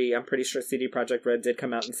for free. I'm pretty sure CD Projekt Red did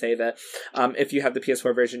come out and say that if you have the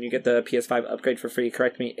PS4 version, you get the PS5 upgrade for free.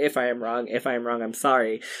 Correct me if I am wrong. If I am wrong, I'm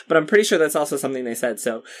sorry. But I'm pretty sure that's also something they said.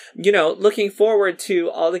 So, you know, looking forward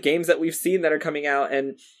to all the games that we've seen that are coming out.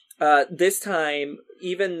 And this time,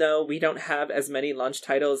 even though we don't have as many launch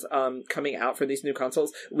titles coming out for these new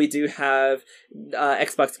consoles, we do have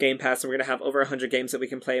Xbox Game Pass, and we're going to have over 100 games that we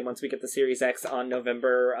can play once we get the Series X on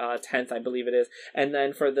November 10th, I believe it is. And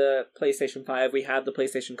then for the PlayStation 5, we have the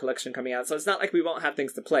PlayStation Collection coming out, so it's not like we won't have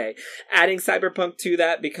things to play. Adding Cyberpunk to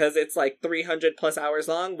that, because it's 300 plus hours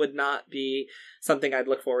long, would not be something I'd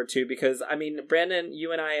look forward to, because, I mean, Brandon,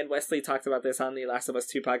 you and I and Wesley talked about this on the Last of Us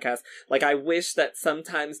 2 podcast. I wish that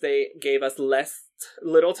sometimes they gave us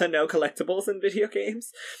little to no collectibles in video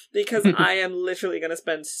games, because I am literally going to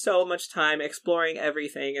spend so much time exploring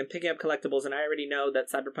everything and picking up collectibles, and I already know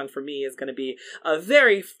that Cyberpunk for me is going to be a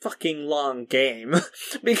very fucking long game,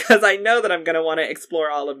 because I know that I'm going to want to explore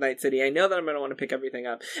all of Night City. I know that I'm going to want to pick everything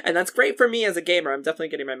up, and that's great for me as a gamer. I'm definitely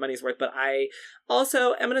getting my money's worth, but I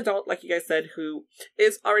also am an adult, like you guys said, who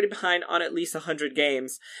is already behind on at least 100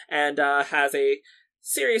 games and has a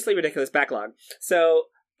seriously ridiculous backlog. So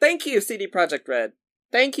thank you, CD Projekt Red.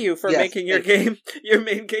 Thank you for making your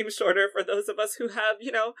main game shorter for those of us who have,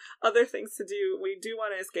 other things to do. We do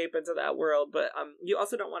want to escape into that world, but you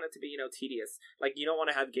also don't want it to be, tedious. You don't want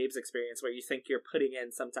to have Gabe's experience where you think you're putting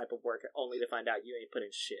in some type of work only to find out you ain't putting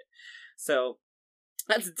shit. So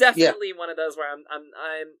that's definitely one of those where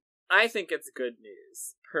I think it's good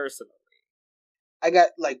news, personally. I got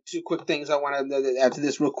two quick things I want to add to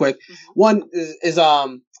this real quick. Mm-hmm. One is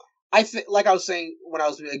I think, like I was saying when I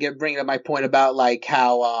was bringing up my point about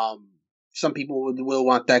how some people will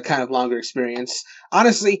want that kind of longer experience.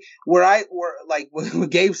 Honestly, what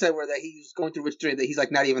Gabe said, where that he's going through Witcher 3, that he's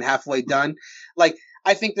not even halfway done.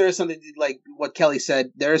 I think there is something what Kelly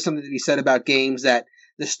said. There is something to be said about games that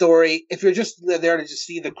the story, if you're just there to just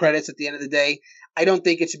see the credits at the end of the day, I don't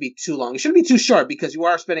think it should be too long. It shouldn't be too short, because you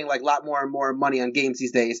are spending a lot more and more money on games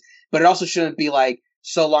these days. But it also shouldn't be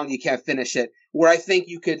so long you can't finish it. Where I think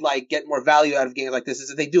you could get more value out of games like this is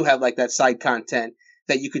if they do have that side content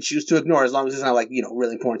that you could choose to ignore, as long as it's not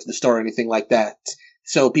really important to the story or anything like that.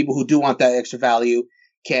 So people who do want that extra value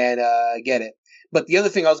can get it. But the other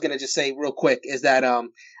thing I was going to just say real quick is that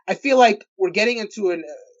I feel like we're getting into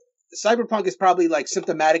Cyberpunk is probably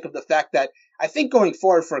symptomatic of the fact that I think going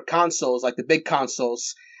forward for consoles, the big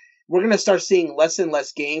consoles, we're going to start seeing less and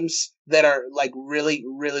less games that are really,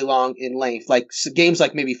 really long in length. Games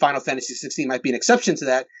like maybe Final Fantasy 16 might be an exception to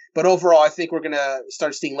that. But overall, I think we're going to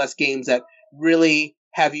start seeing less games that really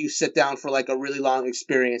have you sit down for a really long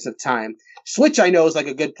experience of time. Switch, I know, is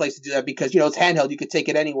a good place to do that because, it's handheld. You could take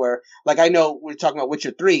it anywhere. I know we're talking about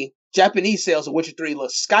Witcher 3. Japanese sales of Witcher 3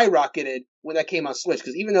 skyrocketed when that came on Switch,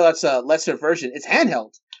 because even though that's a lesser version, it's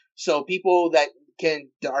handheld. So people that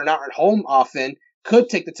are not at home often could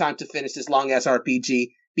take the time to finish this long-ass RPG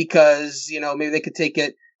because, maybe they could take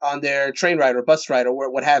it on their train ride or bus ride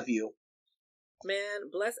or what have you. Man,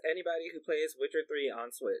 bless anybody who plays Witcher 3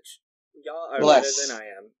 on Switch. Y'all are better than I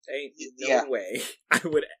am. Ain't no way I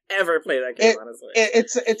would ever play that game on a Switch.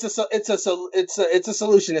 It's a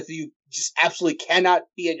solution if you just absolutely cannot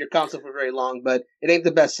be at your console for very long, but it ain't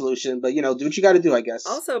the best solution. But do what you got to do, I guess.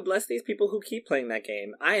 Also, bless these people who keep playing that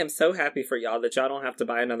game. I am so happy for y'all that y'all don't have to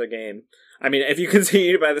buy another game. I mean, if you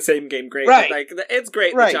continue to buy the same game, great. Right. But, it's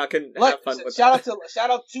great that y'all can have fun with Shout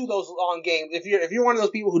out to those long games. If you're one of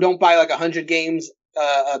those people who don't buy 100 games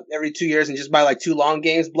every 2 years and just buy like 2 long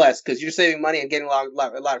games, bless, because you're saving money and getting a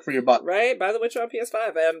lot for your buck. Right? Buy The Witcher on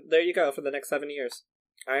PS5, and there you go for the next 7 years.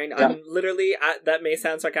 I'm literally, that may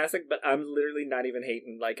sound sarcastic, but I'm literally not even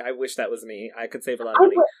hating. Like, I wish that was me. I could save a lot of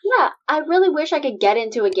money. I really wish I could get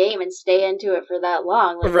into a game and stay into it for that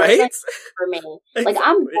long. Like, right? For me. Exactly.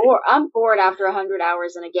 Like, I'm bored after 100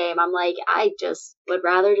 hours in a game. I'm like, I just would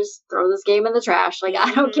rather just throw this game in the trash. Like,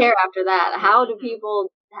 I don't care after that. How do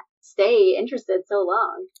people stay interested so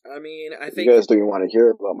long? I mean, I think... You guys don't even want to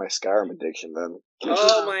hear about my Skyrim addiction, then.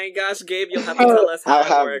 Oh my gosh, Gabe, you'll have to tell us how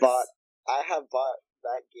it works. I have bought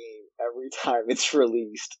that game every time it's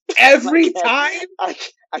released. Every time? I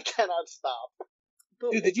cannot stop.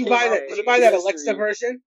 Dude, did you buy that? Did you buy that Alexa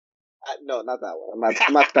version? No, not that one.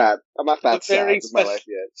 I'm not that sad in my life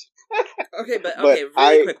yet. Okay, but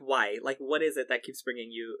really quick, why? Like, what is it that keeps bringing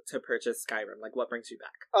you to purchase Skyrim? Like, what brings you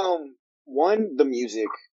back? One, the music.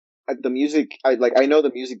 I know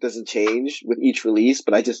the music doesn't change with each release,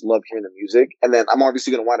 but I just love hearing the music. And then I'm obviously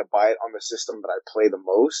going to want to buy it on the system that I play the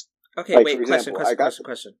most. Okay, like, wait, example,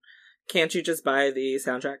 question. Can't you just buy the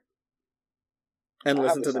soundtrack? And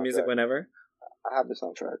listen to the music whenever? I have the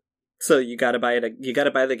soundtrack. So you gotta buy it, you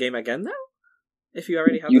gotta buy the game again now? If you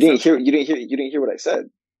already have you the didn't soundtrack? You didn't hear what I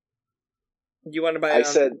said. You want to buy it? I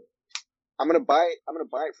said, I'm gonna buy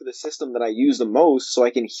it for the system that I use the most so I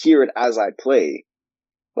can hear it as I play.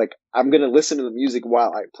 Like, I'm gonna listen to the music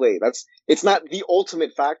while I play. It's not the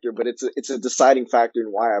ultimate factor, but it's a deciding factor in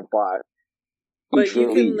why I bought. But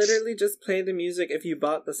you can literally just play the music if you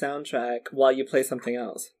bought the soundtrack while you play something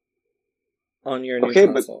else on your new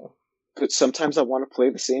console. But sometimes I want to play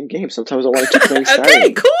the same game. Sometimes I want to keep playing Skyrim.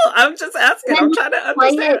 Okay, cool. I'm just asking. I'm trying to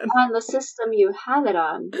understand. Play it on the system you have it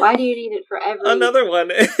on. Why do you need it for every another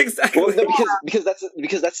one? Exactly. Well, no, because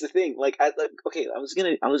that's the thing. Like, I was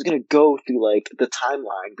gonna go through like the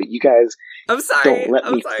timeline, but you guys don't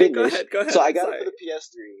let me finish. Go ahead. So I got it for the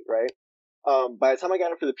PS3, right? By the time I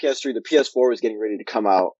got it for the PS3, the PS4 was getting ready to come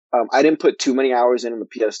out. I didn't put too many hours in on the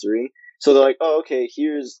PS3. So they're like, oh, okay,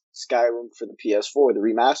 here's Skyrim for the PS4, the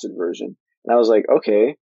remastered version. And I was like,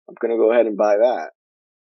 okay, I'm going to go ahead and buy that.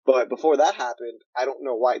 But before that happened, I don't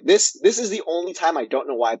know why. This is the only time I don't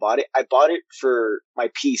know why I bought it. I bought it for my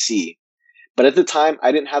PC. But at the time,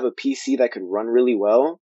 I didn't have a PC that could run really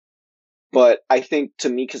well. But I think to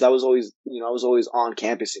me, because I was always on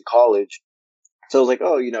campus in college. So I was like,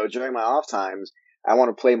 oh, during my off times, I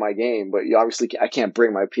want to play my game. But obviously, I can't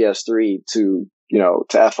bring my PS3 to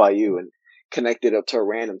FIU and connect it up to a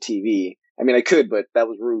random TV. I mean, I could, but that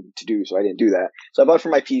was rude to do, so I didn't do that. So I bought it for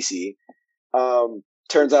my PC.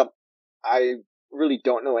 Turns out I really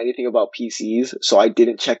don't know anything about PCs, so I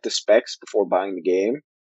didn't check the specs before buying the game.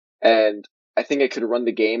 And I think I could run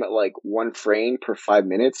the game at like 1 frame per 5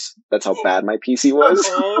 minutes. That's how bad my PC was.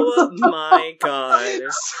 Oh my god.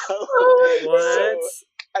 What?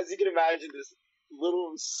 So, as you can imagine, this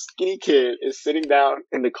little skinny kid is sitting down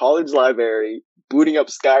in the college library booting up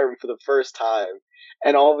Skyrim for the first time,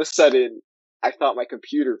 and all of a sudden I thought my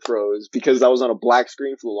computer froze because I was on a black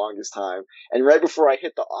screen for the longest time, and right before I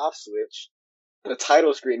hit the off switch, the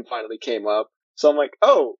title screen finally came up. So I'm like,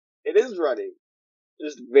 oh, it is running,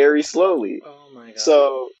 just very slowly. Oh my god.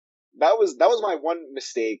 So that was my one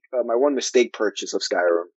mistake purchase of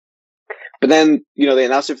Skyrim. But then, they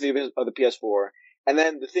announced it for the PS4. And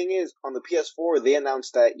then the thing is, on the PS4, they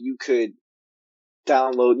announced that you could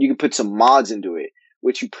put some mods into it,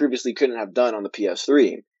 which you previously couldn't have done on the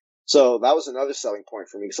PS3. So that was another selling point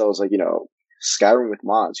for me, because I was like, Skyrim with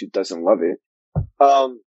mods, who doesn't love it?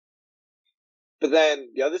 But then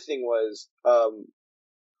the other thing was,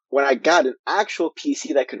 when I got an actual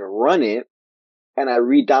PC that could run it, and I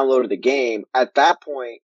re-downloaded the game, at that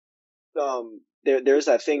point, there's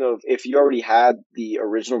that thing of, if you already had the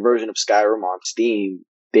original version of Skyrim on Steam,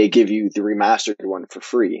 they give you the remastered one for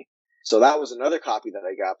free. So that was another copy that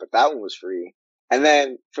I got, but that one was free. And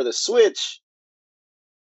then for the Switch,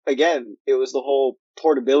 again, it was the whole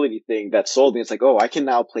portability thing that sold me. It's like, oh, I can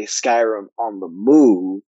now play Skyrim on the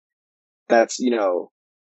move. That's,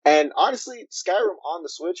 and honestly, Skyrim on the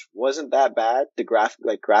Switch wasn't that bad,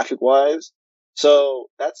 graphic wise. So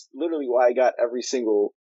that's literally why I got every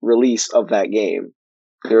single release of that game.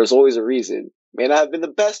 There's always a reason. May not have been the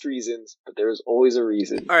best reasons, but there's always a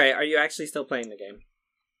reason. Alright, are you actually still playing the game?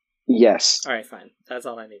 Yes. Alright, fine. That's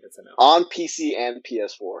all I needed to know. On PC and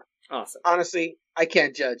PS4. Awesome. Honestly, I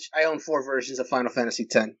can't judge. I own 4 versions of Final Fantasy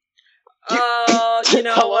X. Oh, you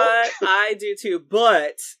know what? I do too,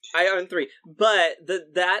 but I own 3. But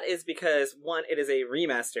that is because, 1, it is a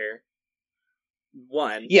remaster.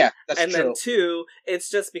 1. Yeah, that's and true. And then 2, it's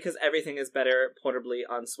just because everything is better portably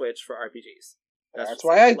on Switch for RPGs. That's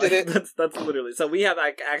why I did it. That's literally, so we have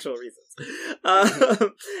like actual reasons.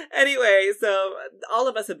 Anyway, so all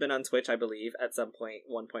of us have been on Twitch, I believe, at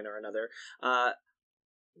one point or another.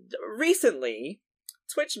 Recently,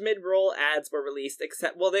 Twitch mid-roll ads were released,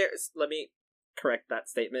 let me correct that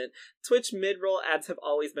statement. Twitch mid-roll ads have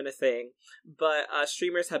always been a thing, but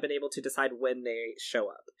streamers have been able to decide when they show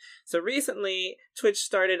up. So recently, Twitch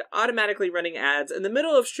started automatically running ads in the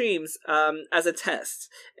middle of streams as a test.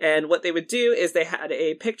 And what they would do is they had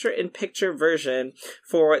a picture-in-picture version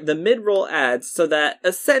for the mid-roll ads so that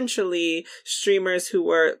essentially streamers who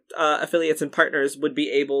were affiliates and partners would be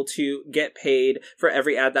able to get paid for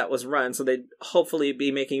every ad that was run. So they'd hopefully be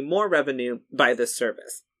making more revenue by this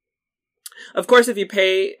service. Of course, if you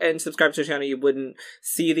pay and subscribe to the channel, you wouldn't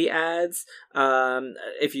see the ads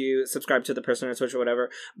if you subscribe to the person on Twitch or whatever.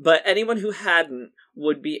 But anyone who hadn't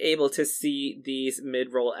would be able to see these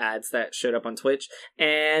mid-roll ads that showed up on Twitch.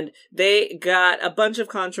 And they got a bunch of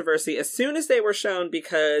controversy as soon as they were shown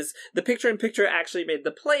because the picture-in-picture actually made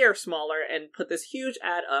the player smaller and put this huge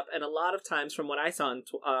ad up. And a lot of times, from what I saw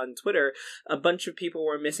on Twitter, a bunch of people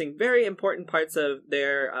were missing very important parts of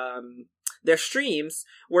their streams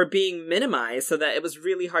were being minimized so that it was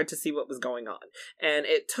really hard to see what was going on. And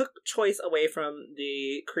it took choice away from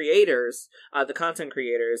the creators, the content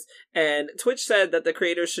creators. And Twitch said that the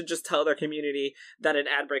creators should just tell their community that an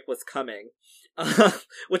ad break was coming.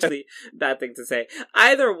 Which is a bad thing to say.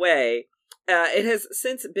 Either way, it has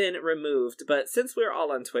since been removed, but since we're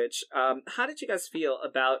all on Twitch, how did you guys feel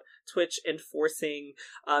about Twitch enforcing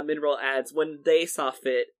mid-roll ads when they saw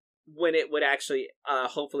fit, when it would actually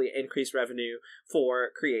hopefully increase revenue for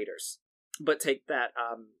creators, but take that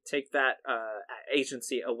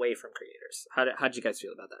agency away from creators? How did you guys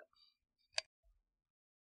feel about that?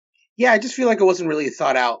 Yeah, I just feel like it wasn't really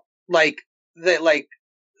thought out.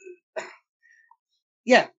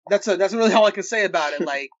 Yeah, that's really all I can say about it.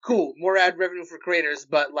 Like, cool, more ad revenue for creators,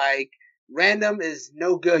 but like, random is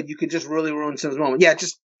no good. You could just really ruin someone's moment. Yeah,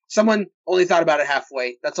 just someone only thought about it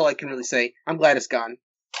halfway. That's all I can really say. I'm glad it's gone.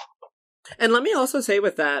 And let me also say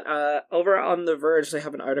with that, over on The Verge, they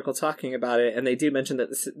have an article talking about it, and they do mention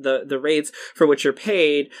that the rates for which you're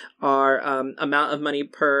paid are amount of money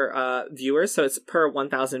per viewer, so it's per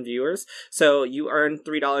 1,000 viewers. So you earn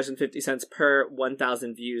 $3.50 per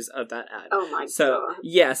 1,000 views of that ad. Oh my God.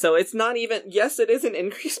 Yeah, so it's not even, yes, it is an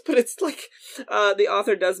increase, but it's like, the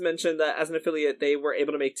author does mention that as an affiliate, they were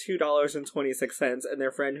able to make $2.26, and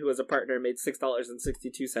their friend who was a partner made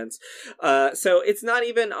 $6.62. So it's not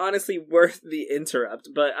even honestly worth the interrupt.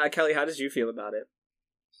 But Kelly, how did you feel about it?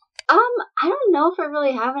 I don't know if I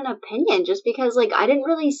really have an opinion, just because like I didn't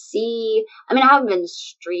really see, I mean, I haven't been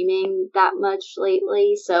streaming that much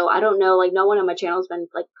lately, so I don't know, like no one on my channel's been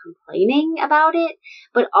like complaining about it,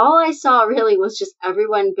 but all I saw really was just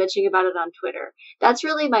everyone bitching about it on Twitter. That's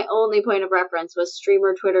really my only point of reference, was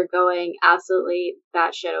streamer Twitter going absolutely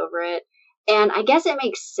batshit over it. And I guess it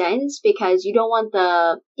makes sense because you don't want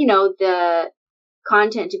the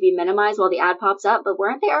content to be minimized while the ad pops up, but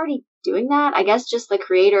weren't they already doing that? I guess just the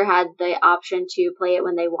creator had the option to play it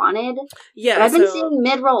when they wanted. Yeah, but I've been seeing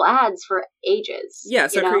mid-roll ads for ages. Yeah,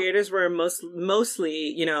 so creators were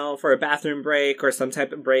mostly, for a bathroom break or some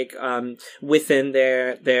type of break within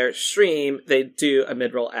their stream, they do a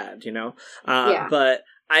mid-roll ad, Yeah. But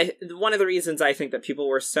one of the reasons I think that people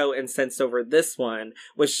were so incensed over this one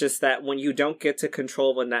was just that when you don't get to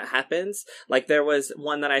control when that happens, like there was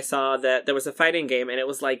one that I saw that there was a fighting game and it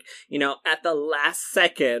was like, at the last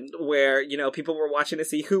second where, people were watching to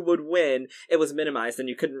see who would win, it was minimized and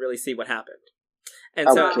you couldn't really see what happened. And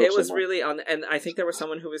so it was really and I think there was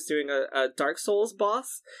someone who was doing a Dark Souls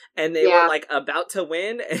boss, and they were like about to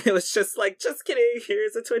win, and it was just like, just kidding,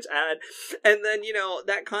 here's a Twitch ad. And then,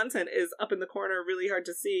 that content is up in the corner, really hard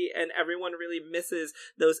to see, and everyone really misses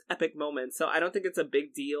those epic moments. So I don't think it's a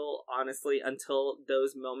big deal, honestly, until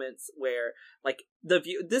those moments where, like,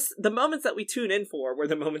 the moments that we tune in for were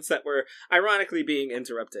the moments that were ironically being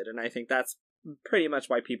interrupted, and I think that's pretty much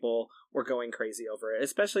why people were going crazy over it,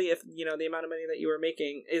 especially if the amount of money that you were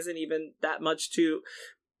making isn't even that much to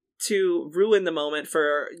ruin the moment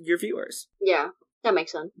for your viewers. Yeah, that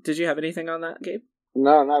makes sense. Did you have anything on that, Gabe?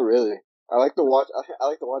 No, not really. I like to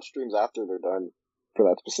watch streams after they're done for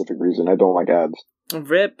that specific reason. I don't like ads.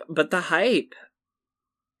 Rip, but the hype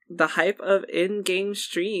of in-game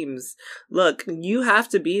streams. Look, you have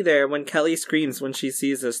to be there when Kelly screams when she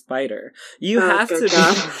sees a spider. You have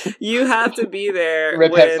to be there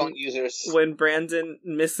Rip headphone users. When Brandon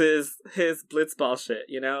misses his blitzball shit,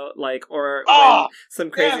 or when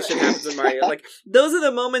some crazy shit happens in Mario. Like, those are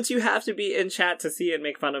the moments you have to be in chat to see and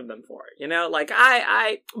make fun of them for,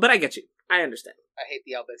 but I get you. I understand. I hate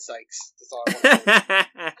the Albert Sykes. That's all I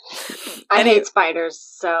want to say. I hate spiders,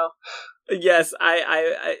 so Yes,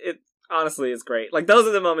 it honestly is great. Like, those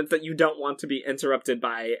are the moments that you don't want to be interrupted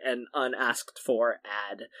by an unasked for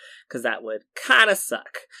ad, because that would kind of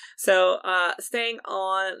suck. So, staying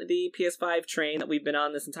on the PS5 train that we've been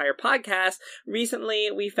on this entire podcast, recently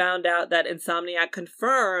we found out that Insomniac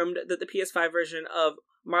confirmed that the PS5 version of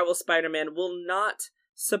Marvel Spider-Man will not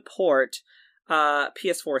support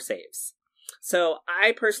PS4 saves. So,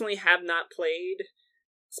 I personally have not played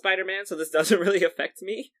Spider-Man, so this doesn't really affect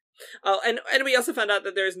me. Oh, and we also found out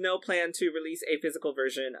that there's no plan to release a physical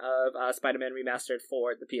version of Spider-Man Remastered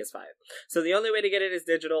for the PS5. So the only way to get it is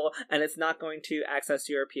digital, and it's not going to access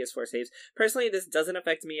your PS4 saves. Personally, this doesn't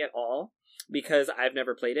affect me at all, because I've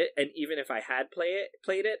never played it, and even if I had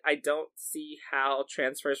played it, I don't see how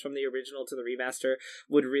transfers from the original to the remaster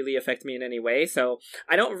would really affect me in any way. So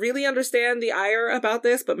I don't really understand the ire about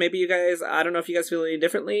this, but maybe you guys, I don't know if you guys feel any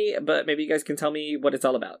differently, but maybe you guys can tell me what it's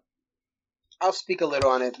all about. I'll speak a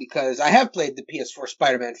little on it because I have played the PS4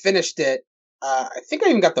 Spider-Man, finished it. I think I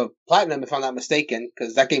even got the Platinum, if I'm not mistaken,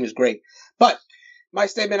 because that game is great. But my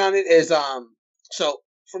statement on it is, so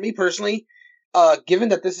for me personally, given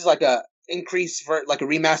that this is like a like a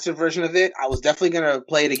remastered version of it, I was definitely going to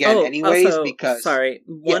play it again anyways. Also, because sorry,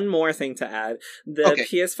 one more thing to add. The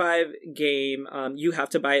PS5 game, you have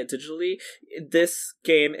to buy it digitally. This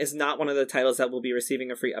game is not one of the titles that will be receiving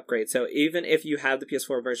a free upgrade. So even if you have the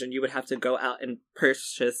PS4 version, you would have to go out and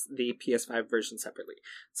purchase the PS5 version separately.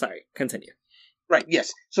 Sorry, continue. Right,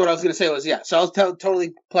 yes. So what I was going to say was, so I was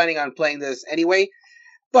totally planning on playing this anyway.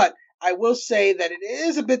 But I will say that it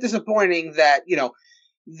is a bit disappointing that,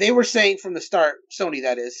 they were saying from the start, Sony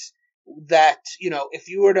that is, that, if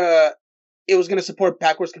you were to, it was going to support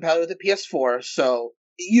backwards compatibility with the PS4. So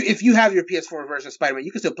if you have your PS4 version of Spider-Man,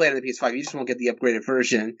 you can still play it on the PS5. You just won't get the upgraded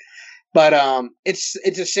version. But it's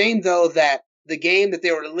a shame, though, that the game that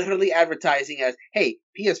they were literally advertising as, hey,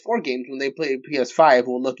 PS4 games, when they play PS5,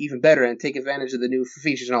 will look even better and take advantage of the new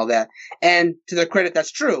features and all that. And to their credit,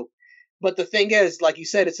 that's true. But the thing is, like you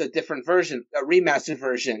said, it's a different version, a remastered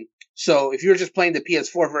version. So if you're just playing the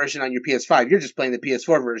PS4 version on your PS5, you're just playing the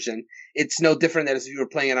PS4 version. It's no different than as if you were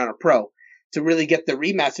playing it on a Pro. To really get the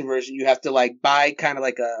remastered version, you have to buy kind of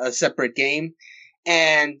like a separate game.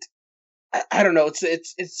 And I don't know,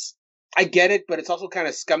 it's I get it, but it's also kind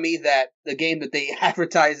of scummy that the game that they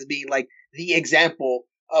advertise as being like the example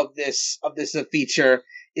of this feature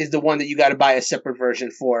is the one that you got to buy a separate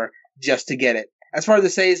version for just to get it. As far as the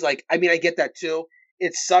saves, I get that too.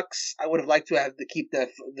 It sucks. I would have liked to have to keep the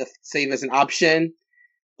save as an option.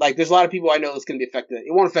 There's a lot of people I know that's going to be affected.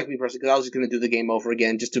 It won't affect me personally because I was just going to do the game over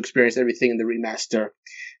again just to experience everything in the remaster.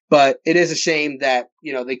 But it is a shame that,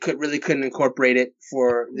 they couldn't incorporate it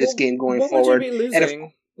for this game going forward. What would you be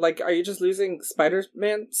losing? Are you just losing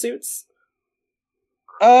Spider-Man suits?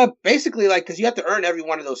 Basically, because you have to earn every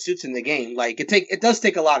one of those suits in the game. It does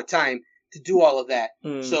take a lot of time to do all of that.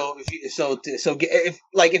 So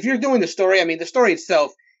if you're doing the story, the story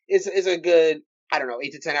itself is a good,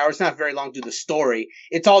 8 to 10 hours. It's not very long to do the story.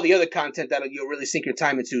 It's all the other content that you'll really sink your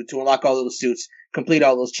time into to unlock all those suits, complete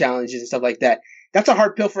all those challenges and stuff like that. That's a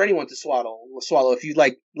hard pill for anyone to swallow. If you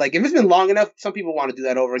if it's been long enough, some people want to do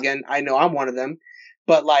that over again. I know I'm one of them.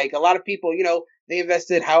 But a lot of people, they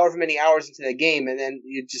invested however many hours into the game and then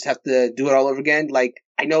you just have to do it all over again.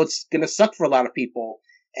 I know it's going to suck for a lot of people.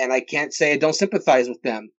 And I can't say I don't sympathize with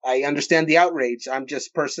them. I understand the outrage. I'm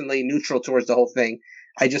just personally neutral towards the whole thing.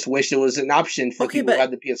 I just wish it was an option for people who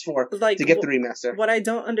had the PS4 to get the remaster. What I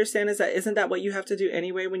don't understand is that isn't that what you have to do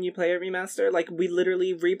anyway when you play a remaster? We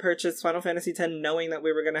literally repurchased Final Fantasy X knowing that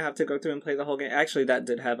we were going to have to go through and play the whole game. Actually, that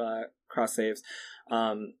did have cross saves.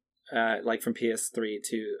 From PS3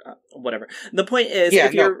 to whatever. The point is,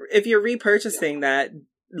 if you're repurchasing that,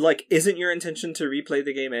 isn't your intention to replay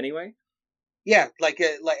the game anyway? Yeah,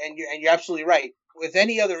 and you're absolutely right. With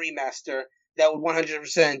any other remaster, that would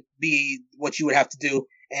 100% be what you would have to do,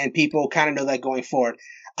 and people kind of know that going forward.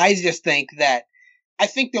 I just think the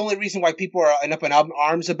only reason why people are up in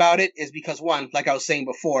arms about it is because, one, like I was saying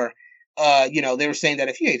before, they were saying that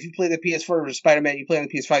if you play the PS4 or Spider-Man, you play on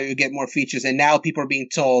the PS5, you get more features, and now people are being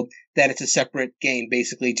told that it's a separate game,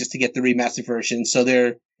 basically, just to get the remastered version. So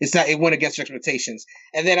it went against their expectations.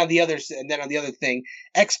 And then on the other thing,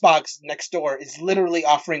 Xbox next door is literally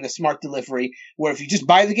offering the smart delivery, where if you just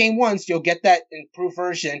buy the game once, you'll get that improved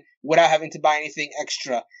version without having to buy anything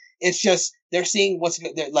extra. It's just they're seeing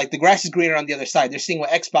the grass is greener on the other side. They're seeing what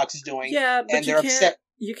Xbox is doing, and they're upset.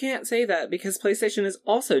 You can't say that because PlayStation is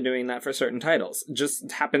also doing that for certain titles.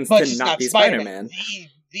 Just happens to not be Spider-Man.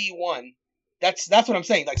 The one. That's what I'm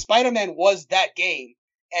saying. Spider-Man was that game,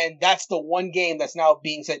 And that's the one game that's now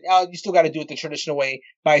being said, oh, you still got to do it the traditional way,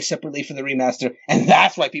 buy separately for the remaster. And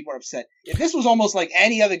that's why people are upset. If this was almost like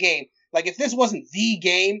any other game, like if this wasn't the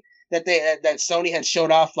game that that Sony had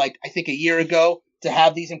showed off, like I think a year ago, to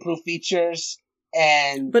have these improved features,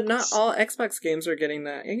 but not all Xbox games are getting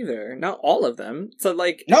that either. Not all of them. So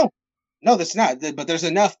like, no, that's not. But there's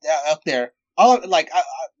enough out there. Let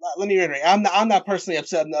me reiterate. I'm not personally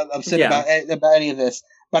upset about any of this,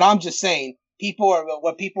 but I'm just saying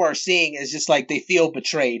what people are seeing is just like they feel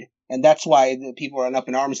betrayed. And that's why the people are up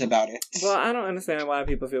in arms about it. Well, I don't understand why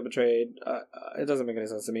people feel betrayed. It doesn't make any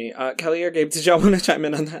sense to me. Kelly or Gabe, did y'all want to chime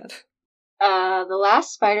in on that? The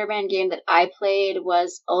last Spider-Man game that I played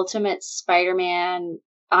was Ultimate Spider-Man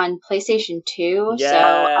on PlayStation 2. Yes. So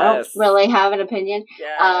I don't really have an opinion.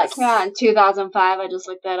 Yes. It came out in 2005. I just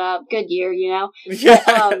looked that up. Good year, you know? Yes.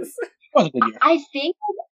 But, It was a good year. I think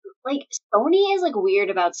like Sony is like weird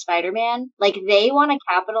about Spider-Man. Like they want to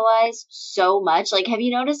capitalize so much. Like have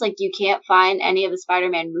you noticed like you can't find any of the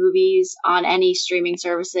Spider-Man movies on any streaming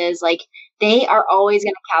services? Like they are always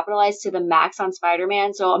going to capitalize to the max on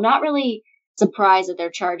Spider-Man. So I'm not really surprised that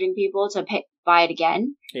they're charging people to buy it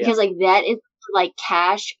again because like that is like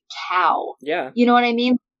cash cow. Yeah. You know what I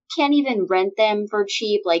mean? You can't even rent them for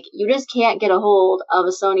cheap. Like you just can't get a hold of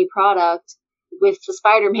a Sony product with the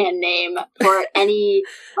Spider-Man name for any,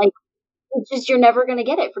 like, it's just, you're never going to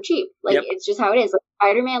get it for cheap. Like, It's just how it is. Like,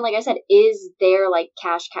 Spider-Man, like I said, is their, like,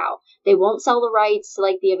 cash cow. They won't sell the rights to,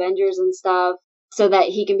 like, the Avengers and stuff so that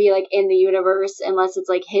he can be, like, in the universe unless it's,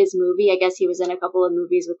 like, his movie. I guess he was in a couple of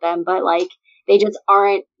movies with them, but, like, they just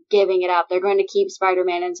aren't giving it up. They're going to keep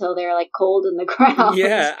Spider-Man until they're, like, cold in the ground.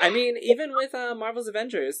 Yeah, I mean, even with Marvel's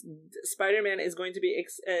Avengers, Spider-Man is going to be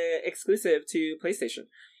exclusive to PlayStation.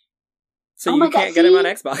 So you can't get him on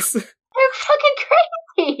Xbox. They're fucking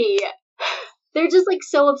crazy. They're just like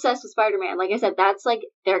so obsessed with Spider-Man. Like I said, that's like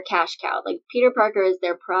their cash cow. Like Peter Parker is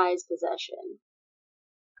their prized possession.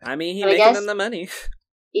 I mean, he's making them the money.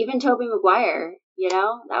 Even Tobey Maguire, you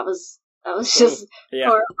know, that was just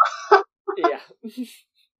horrible. Yeah.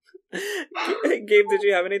 Gabe, did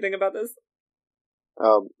you have anything about this?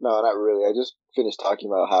 No, not really. I just finished talking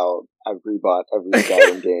about how I've rebought every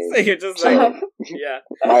Skyrim game. So you're just like, yeah.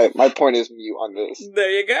 My point is mute on this. There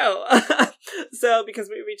you go. So, because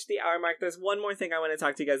we reached the hour mark, there's one more thing I want to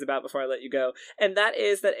talk to you guys about before I let you go, and that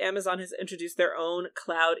is that Amazon has introduced their own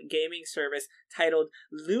cloud gaming service titled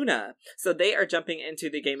Luna. So they are jumping into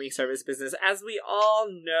the gaming service business. As we all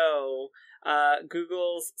know,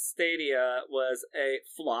 Google's Stadia was a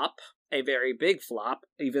flop. A very big flop,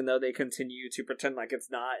 even though they continue to pretend like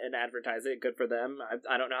it's not and advertise it. Good for them.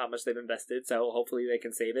 I don't know how much they've invested, so hopefully they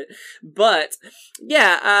can save it. But,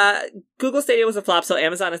 yeah, Google Stadia was a flop, so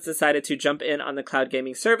Amazon has decided to jump in on the cloud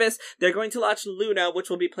gaming service. They're going to launch Luna, which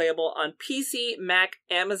will be playable on PC, Mac,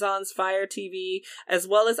 Amazon's Fire TV, as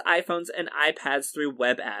well as iPhones and iPads through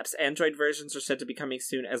web apps. Android versions are said to be coming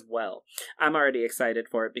soon as well. I'm already excited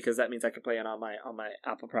for it because that means I can play it on my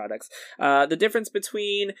Apple products. The difference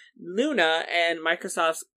between Luna and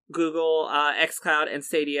Microsoft's Google, xCloud, and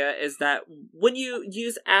Stadia is that when you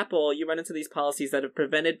use Apple, you run into these policies that have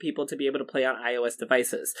prevented people to be able to play on iOS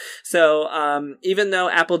devices. So, even though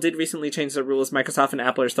Apple did recently change the rules, Microsoft and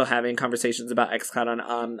Apple are still having conversations about xCloud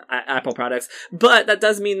on Apple products. But that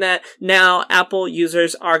does mean that now Apple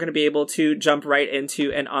users are going to be able to jump right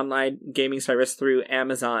into an online gaming service through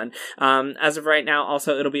Amazon. As of right now,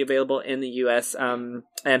 also, it'll be available in the US, and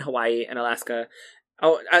Hawaii and Alaska.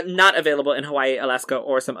 Oh, not available in Hawaii, Alaska,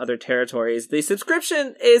 or some other territories. The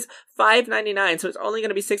subscription is $5.99, so it's only going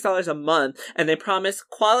to be $6 a month, and they promise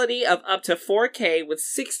quality of up to 4K with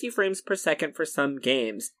 60 frames per second for some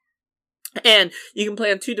games. And you can play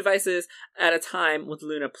on 2 devices at a time with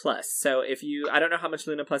Luna Plus. So if you, I don't know how much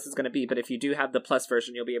Luna Plus is going to be, but if you do have the Plus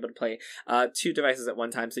version, you'll be able to play 2 devices at one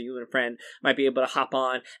time. So you and a friend might be able to hop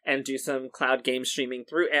on and do some cloud game streaming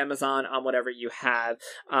through Amazon on whatever you have.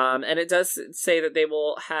 And it does say that they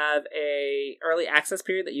will have a early access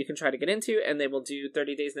period that you can try to get into, and they will do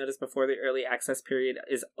 30 days notice before the early access period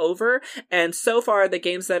is over. And so far, the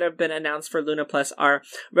games that have been announced for Luna Plus are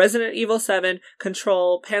Resident Evil 7,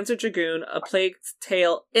 Control, Panzer Dragoon, A Plague's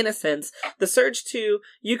Tale, Innocence, The Surge 2,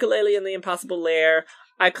 Yooka-Laylee and the Impossible Lair,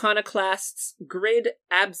 Iconoclasts, Grid,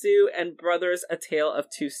 Abzu, and Brothers, A Tale of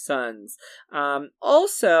Two Sons.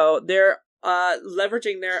 Also, there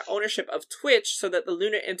leveraging their ownership of Twitch so that the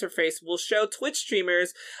Luna interface will show Twitch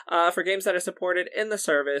streamers for games that are supported in the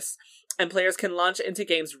service, and players can launch into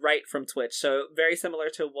games right from Twitch. So very similar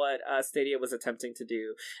to what Stadia was attempting to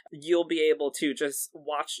do. You'll be able to just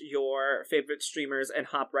watch your favorite streamers and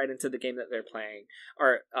hop right into the game that they're playing,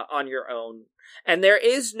 or on your own. And there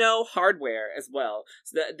is no hardware as well.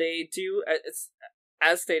 So that they do,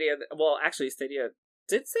 as Stadia, well, actually Stadia,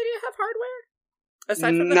 did Stadia have hardware?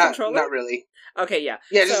 Aside from the controller? Not really. Okay, yeah.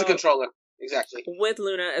 Yeah, just a controller. Exactly. With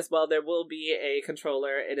Luna as well, there will be a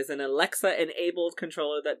controller. It is an Alexa-enabled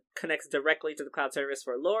controller that connects directly to the cloud service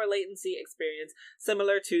for lower latency experience,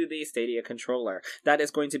 similar to the Stadia controller. That is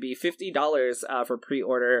going to be $50 for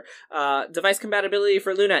pre-order. Device compatibility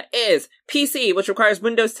for Luna is PC, which requires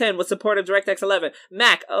Windows 10 with support of DirectX 11,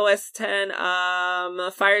 Mac OS 10,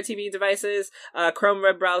 Fire TV devices, Chrome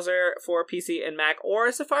web browser for PC and Mac,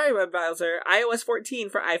 or Safari web browser, iOS 14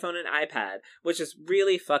 for iPhone and iPad, which is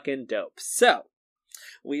really fucking dope. So,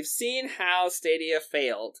 we've seen how Stadia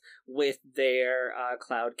failed with their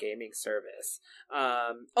cloud gaming service.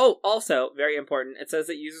 Also, very important, it says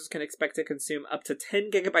that users can expect to consume up to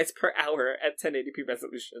 10 gigabytes per hour at 1080p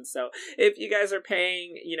resolution. So, if you guys are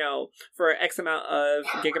paying, for X amount of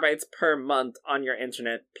gigabytes per month on your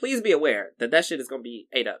internet, please be aware that shit is going to be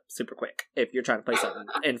ate up super quick if you're trying to play something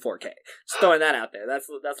in 4K. Just throwing that out there. That's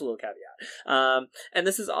a little caveat. And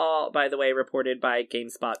this is all, by the way, reported by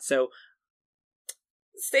GameSpot. So,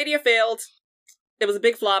 Stadia failed. It was a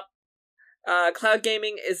big flop. Cloud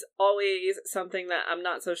gaming is always something that I'm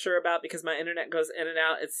not so sure about because my internet goes in and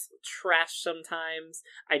out. It's trash sometimes.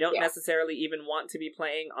 I don't necessarily even want to be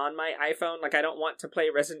playing on my iPhone. Like, I don't want to play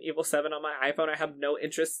Resident Evil 7 on my iPhone. I have no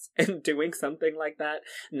interest in doing something like that.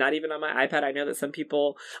 Not even on my iPad. I know that some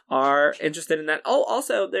people are interested in that. Oh,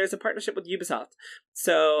 also, there's a partnership with Ubisoft.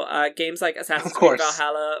 So, games like Assassin's Creed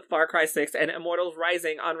Valhalla, Far Cry 6, and Immortals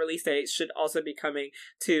Rising on release date should also be coming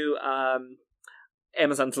to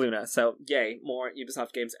Amazon's Luna. So yay, more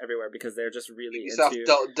Ubisoft games everywhere because they're just really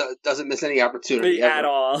Ubisoft doesn't miss any opportunity at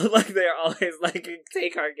all. Like, they're always like,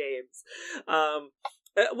 take our games.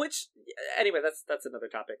 Which, anyway, that's another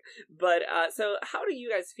topic. But so how do you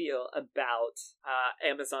guys feel about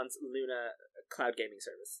Amazon's Luna cloud gaming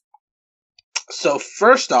service? So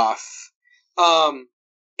first off,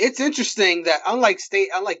 it's interesting that unlike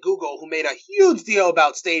Google, who made a huge deal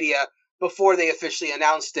about Stadia before they officially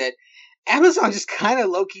announced it, Amazon just kind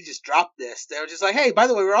of low-key just dropped this. They were just like, hey, by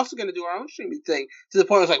the way, we're also going to do our own streaming thing. To the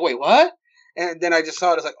point I was like, wait, what? And then I just saw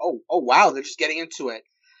it. I was like, oh, wow, they're just getting into it.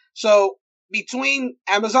 So between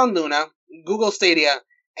Amazon Luna, Google Stadia,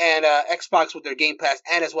 and Xbox with their Game Pass,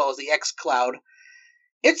 and as well as the xCloud,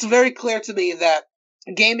 it's very clear to me that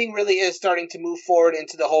gaming really is starting to move forward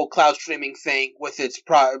into the whole cloud streaming thing with its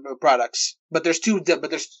products. But there's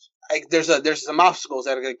some obstacles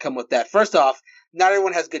that are going to come with that. First off, not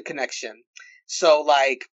everyone has good connection. So,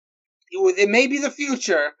 like, it may be the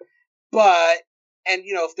future, but, and,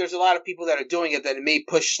 if there's a lot of people that are doing it, then it may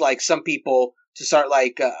push, like, some people to start,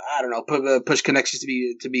 like, I don't know, push connections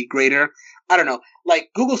to be greater. I don't know. Like,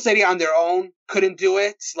 Google Stadia on their own couldn't do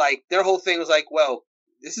it. Like, their whole thing was like, well,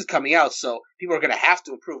 this is coming out, so people are going to have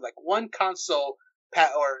to improve. Like, one console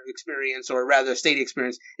or experience, or rather Stadia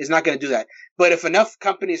experience, is not going to do that. But if enough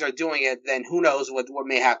companies are doing it, then who knows what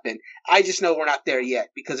may happen. I just know we're not there yet,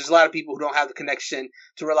 because there's a lot of people who don't have the connection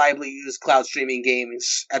to reliably use cloud streaming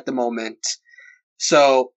games at the moment.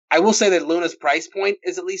 So I will say that Luna's price point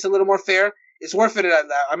is at least a little more fair. It's worth it.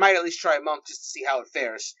 I might at least try a month just to see how it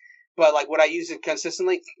fares. But, like, would I use it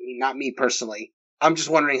consistently? Not me personally. I'm just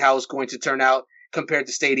wondering how it's going to turn out compared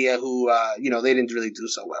to Stadia, who, they didn't really do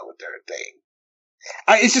so well with their thing.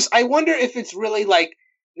 I wonder if it's really, like,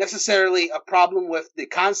 necessarily a problem with the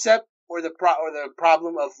concept or the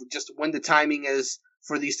problem of just when the timing is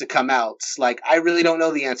for these to come out. Like, I really don't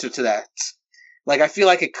know the answer to that. Like, I feel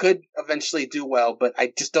like it could eventually do well, but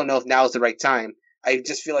I just don't know if now is the right time. I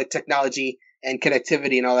just feel like technology and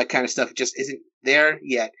connectivity and all that kind of stuff just isn't there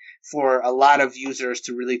yet for a lot of users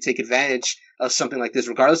to really take advantage of something like this,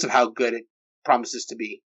 regardless of how good it promises to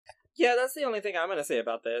be. Yeah, that's the only thing I'm going to say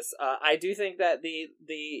about this. I do think that the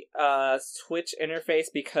Twitch interface,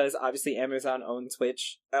 because obviously Amazon owns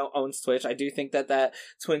Twitch, I do think that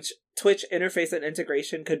Twitch interface and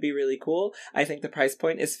integration could be really cool. I think the price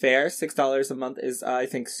point is fair. $6 a month is, I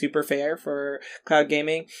think, super fair for cloud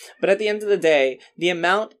gaming. But at the end of the day, the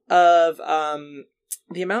amount of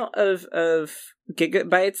the amount of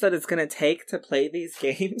gigabytes that it's going to take to play these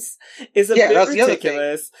games is a Yeah, bit that's the other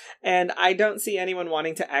ridiculous, and I don't see anyone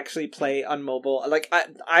wanting to actually play on mobile. Like,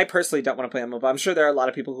 I personally don't want to play on mobile. I'm sure there are a lot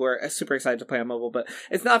of people who are super excited to play on mobile, but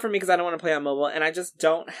it's not for me because I don't want to play on mobile, and I just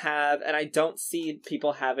don't have, and I don't see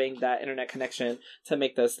people having that internet connection to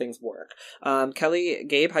make those things work. Kelly,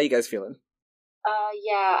 Gabe, how you guys feeling?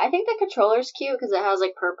 Yeah, I think the controller's cute because it has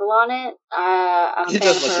like purple on it. I'm a It fan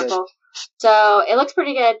of does look purple, so it looks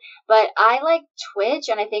pretty good. But I like Twitch,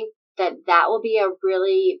 and I think that will be a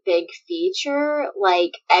really big feature.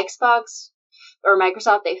 Like Xbox or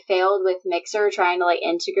Microsoft, they failed with Mixer trying to like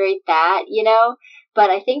integrate that, you know. But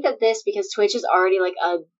I think that this, because Twitch is already like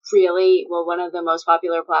a really, well, one of the most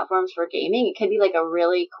popular platforms for gaming, it could be like a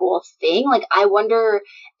really cool thing. Like, I wonder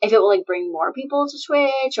if it will like bring more people to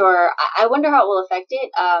Twitch, or I wonder how it will affect it.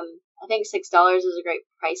 I think $6 is a great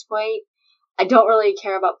price point. I don't really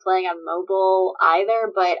care about playing on mobile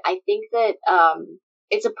either, but I think that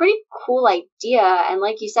it's a pretty cool idea. And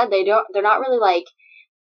like you said, they're not really like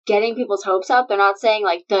getting people's hopes up. They're not saying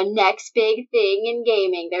like the next big thing in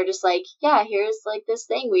gaming. They're just like, yeah, here's like this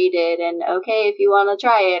thing we did, and okay, if you want to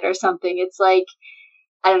try it or something. It's like,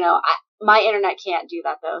 I don't know. My internet can't do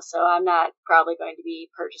that though, so I'm not probably going to be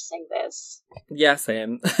purchasing this. Yeah,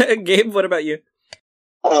 same. Gabe, what about you?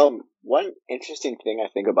 One interesting thing I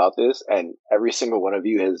think about this, and every single one of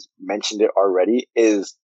you has mentioned it already,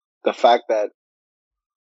 is the fact that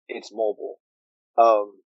it's mobile.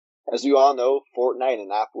 As you all know, Fortnite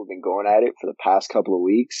and Apple have been going at it for the past couple of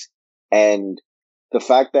weeks, and the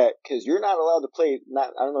fact that, because you're not allowed to play, I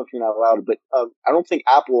don't know if you're not allowed, but I don't think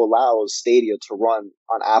Apple allows Stadia to run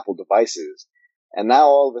on Apple devices, and now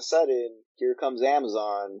all of a sudden, here comes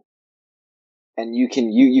Amazon, and you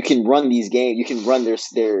can run these games, you can run their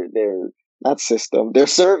not system, their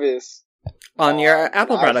service on your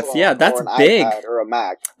Apple products. iPhone, yeah, that's or an big. iPad or a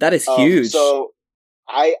Mac. That is huge. So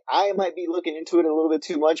I might be looking into it a little bit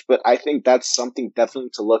too much, but I think that's something definitely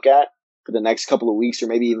to look at for the next couple of weeks or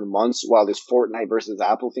maybe even months while this Fortnite versus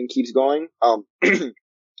Apple thing keeps going. Oh,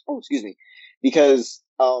 excuse me. Because,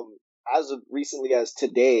 as of recently as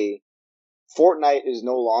today, Fortnite is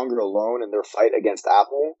no longer alone in their fight against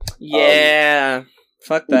Apple. Yeah.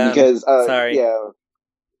 Fuck them. Because, sorry. Yeah.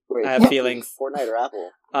 Wait, I have feelings. Fortnite or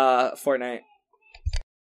Apple? Fortnite.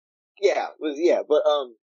 Yeah,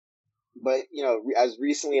 but you know, as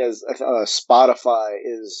recently as Spotify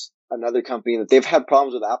is another company that they've had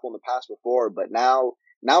problems with Apple in the past before, but now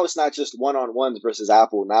it's not just one-on-ones versus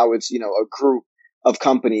Apple. Now it's, you know, a group of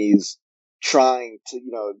companies trying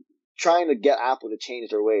to get Apple to change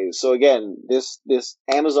their ways. So again, this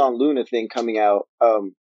Amazon Luna thing coming out,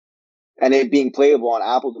 and it being playable on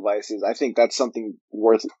Apple devices, I think that's something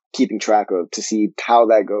worth keeping track of to see how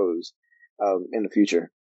that goes in the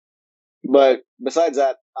future. But besides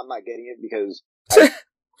that, I'm not getting it because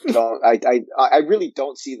I really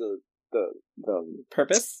don't see the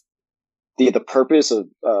purpose. The purpose of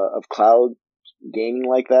cloud gaming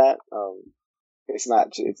like that. It's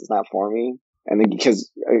not for me. And then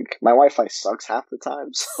because my Wi-Fi sucks half the time,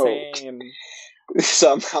 so Same.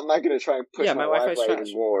 So I'm not gonna try and push my Wi-Fi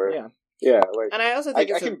anymore. Yeah. Like, and I also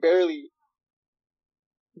think I can barely.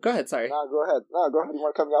 Go ahead. Sorry. No, go ahead. You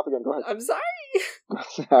want to cut me off again? Go ahead. I'm sorry.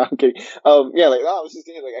 Okay. I was just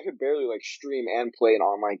thinking, like, I could barely like stream and play an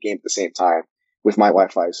online game at the same time with my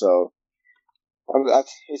Wi-Fi. So,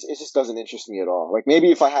 it just doesn't interest me at all. Like,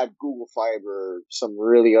 maybe if I had Google Fiber or some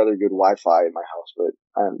really other good Wi-Fi in my house, but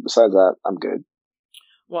besides that, I'm good.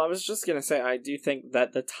 Well, I was just gonna say, I do think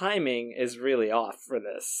that the timing is really off for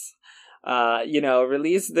this.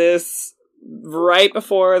 Release this right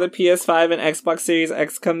before the PS5 and Xbox Series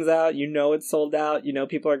X comes out. You know it's sold out. You know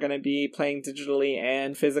people are going to be playing digitally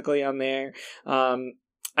and physically on there.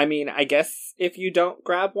 I guess if you don't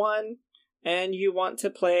grab one and you want to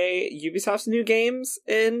play Ubisoft's new games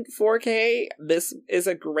in 4K, this is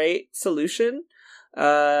a great solution.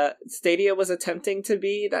 Stadia was attempting to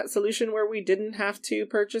be that solution where we didn't have to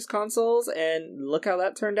purchase consoles, and look how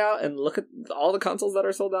that turned out, and look at all the consoles that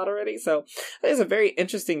are sold out already. So it's a very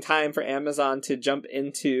interesting time for Amazon to jump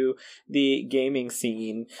into the gaming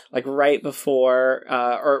scene, like right before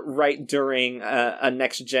or right during a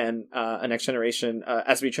next generation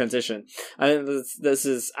as we transition. I mean, this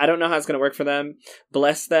is, I don't know how it's going to work for them.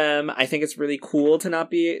 Bless them. I think it's really cool to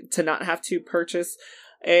not have to purchase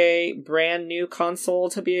a brand new console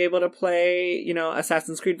to be able to play,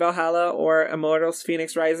 Assassin's Creed Valhalla or Immortals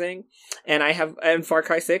Phoenix Rising, and Far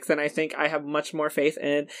Cry 6, and I think I have much more faith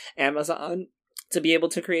in Amazon to be able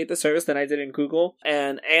to create the service than I did in Google,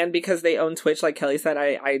 and because they own Twitch, like Kelly said,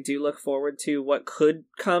 I do look forward to what could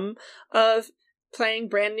come of playing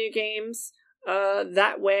brand new games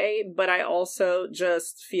that way, but I also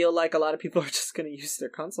just feel like a lot of people are just going to use their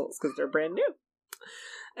consoles because they're brand new.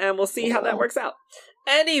 And we'll see how that works out.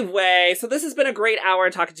 Anyway, so this has been a great hour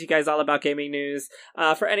talking to you guys all about gaming news.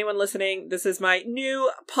 For anyone listening, this is my new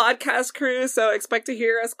podcast crew, so expect to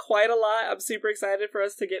hear us quite a lot. I'm super excited for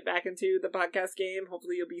us to get back into the podcast game.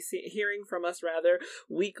 Hopefully you'll be hearing from us rather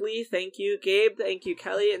weekly. Thank you, Gabe. Thank you,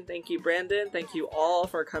 Kelly. And thank you, Brandon. Thank you all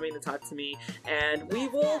for coming to talk to me. And we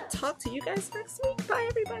will talk to you guys next week. Bye,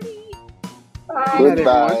 everybody. Bye.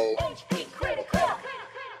 Goodbye.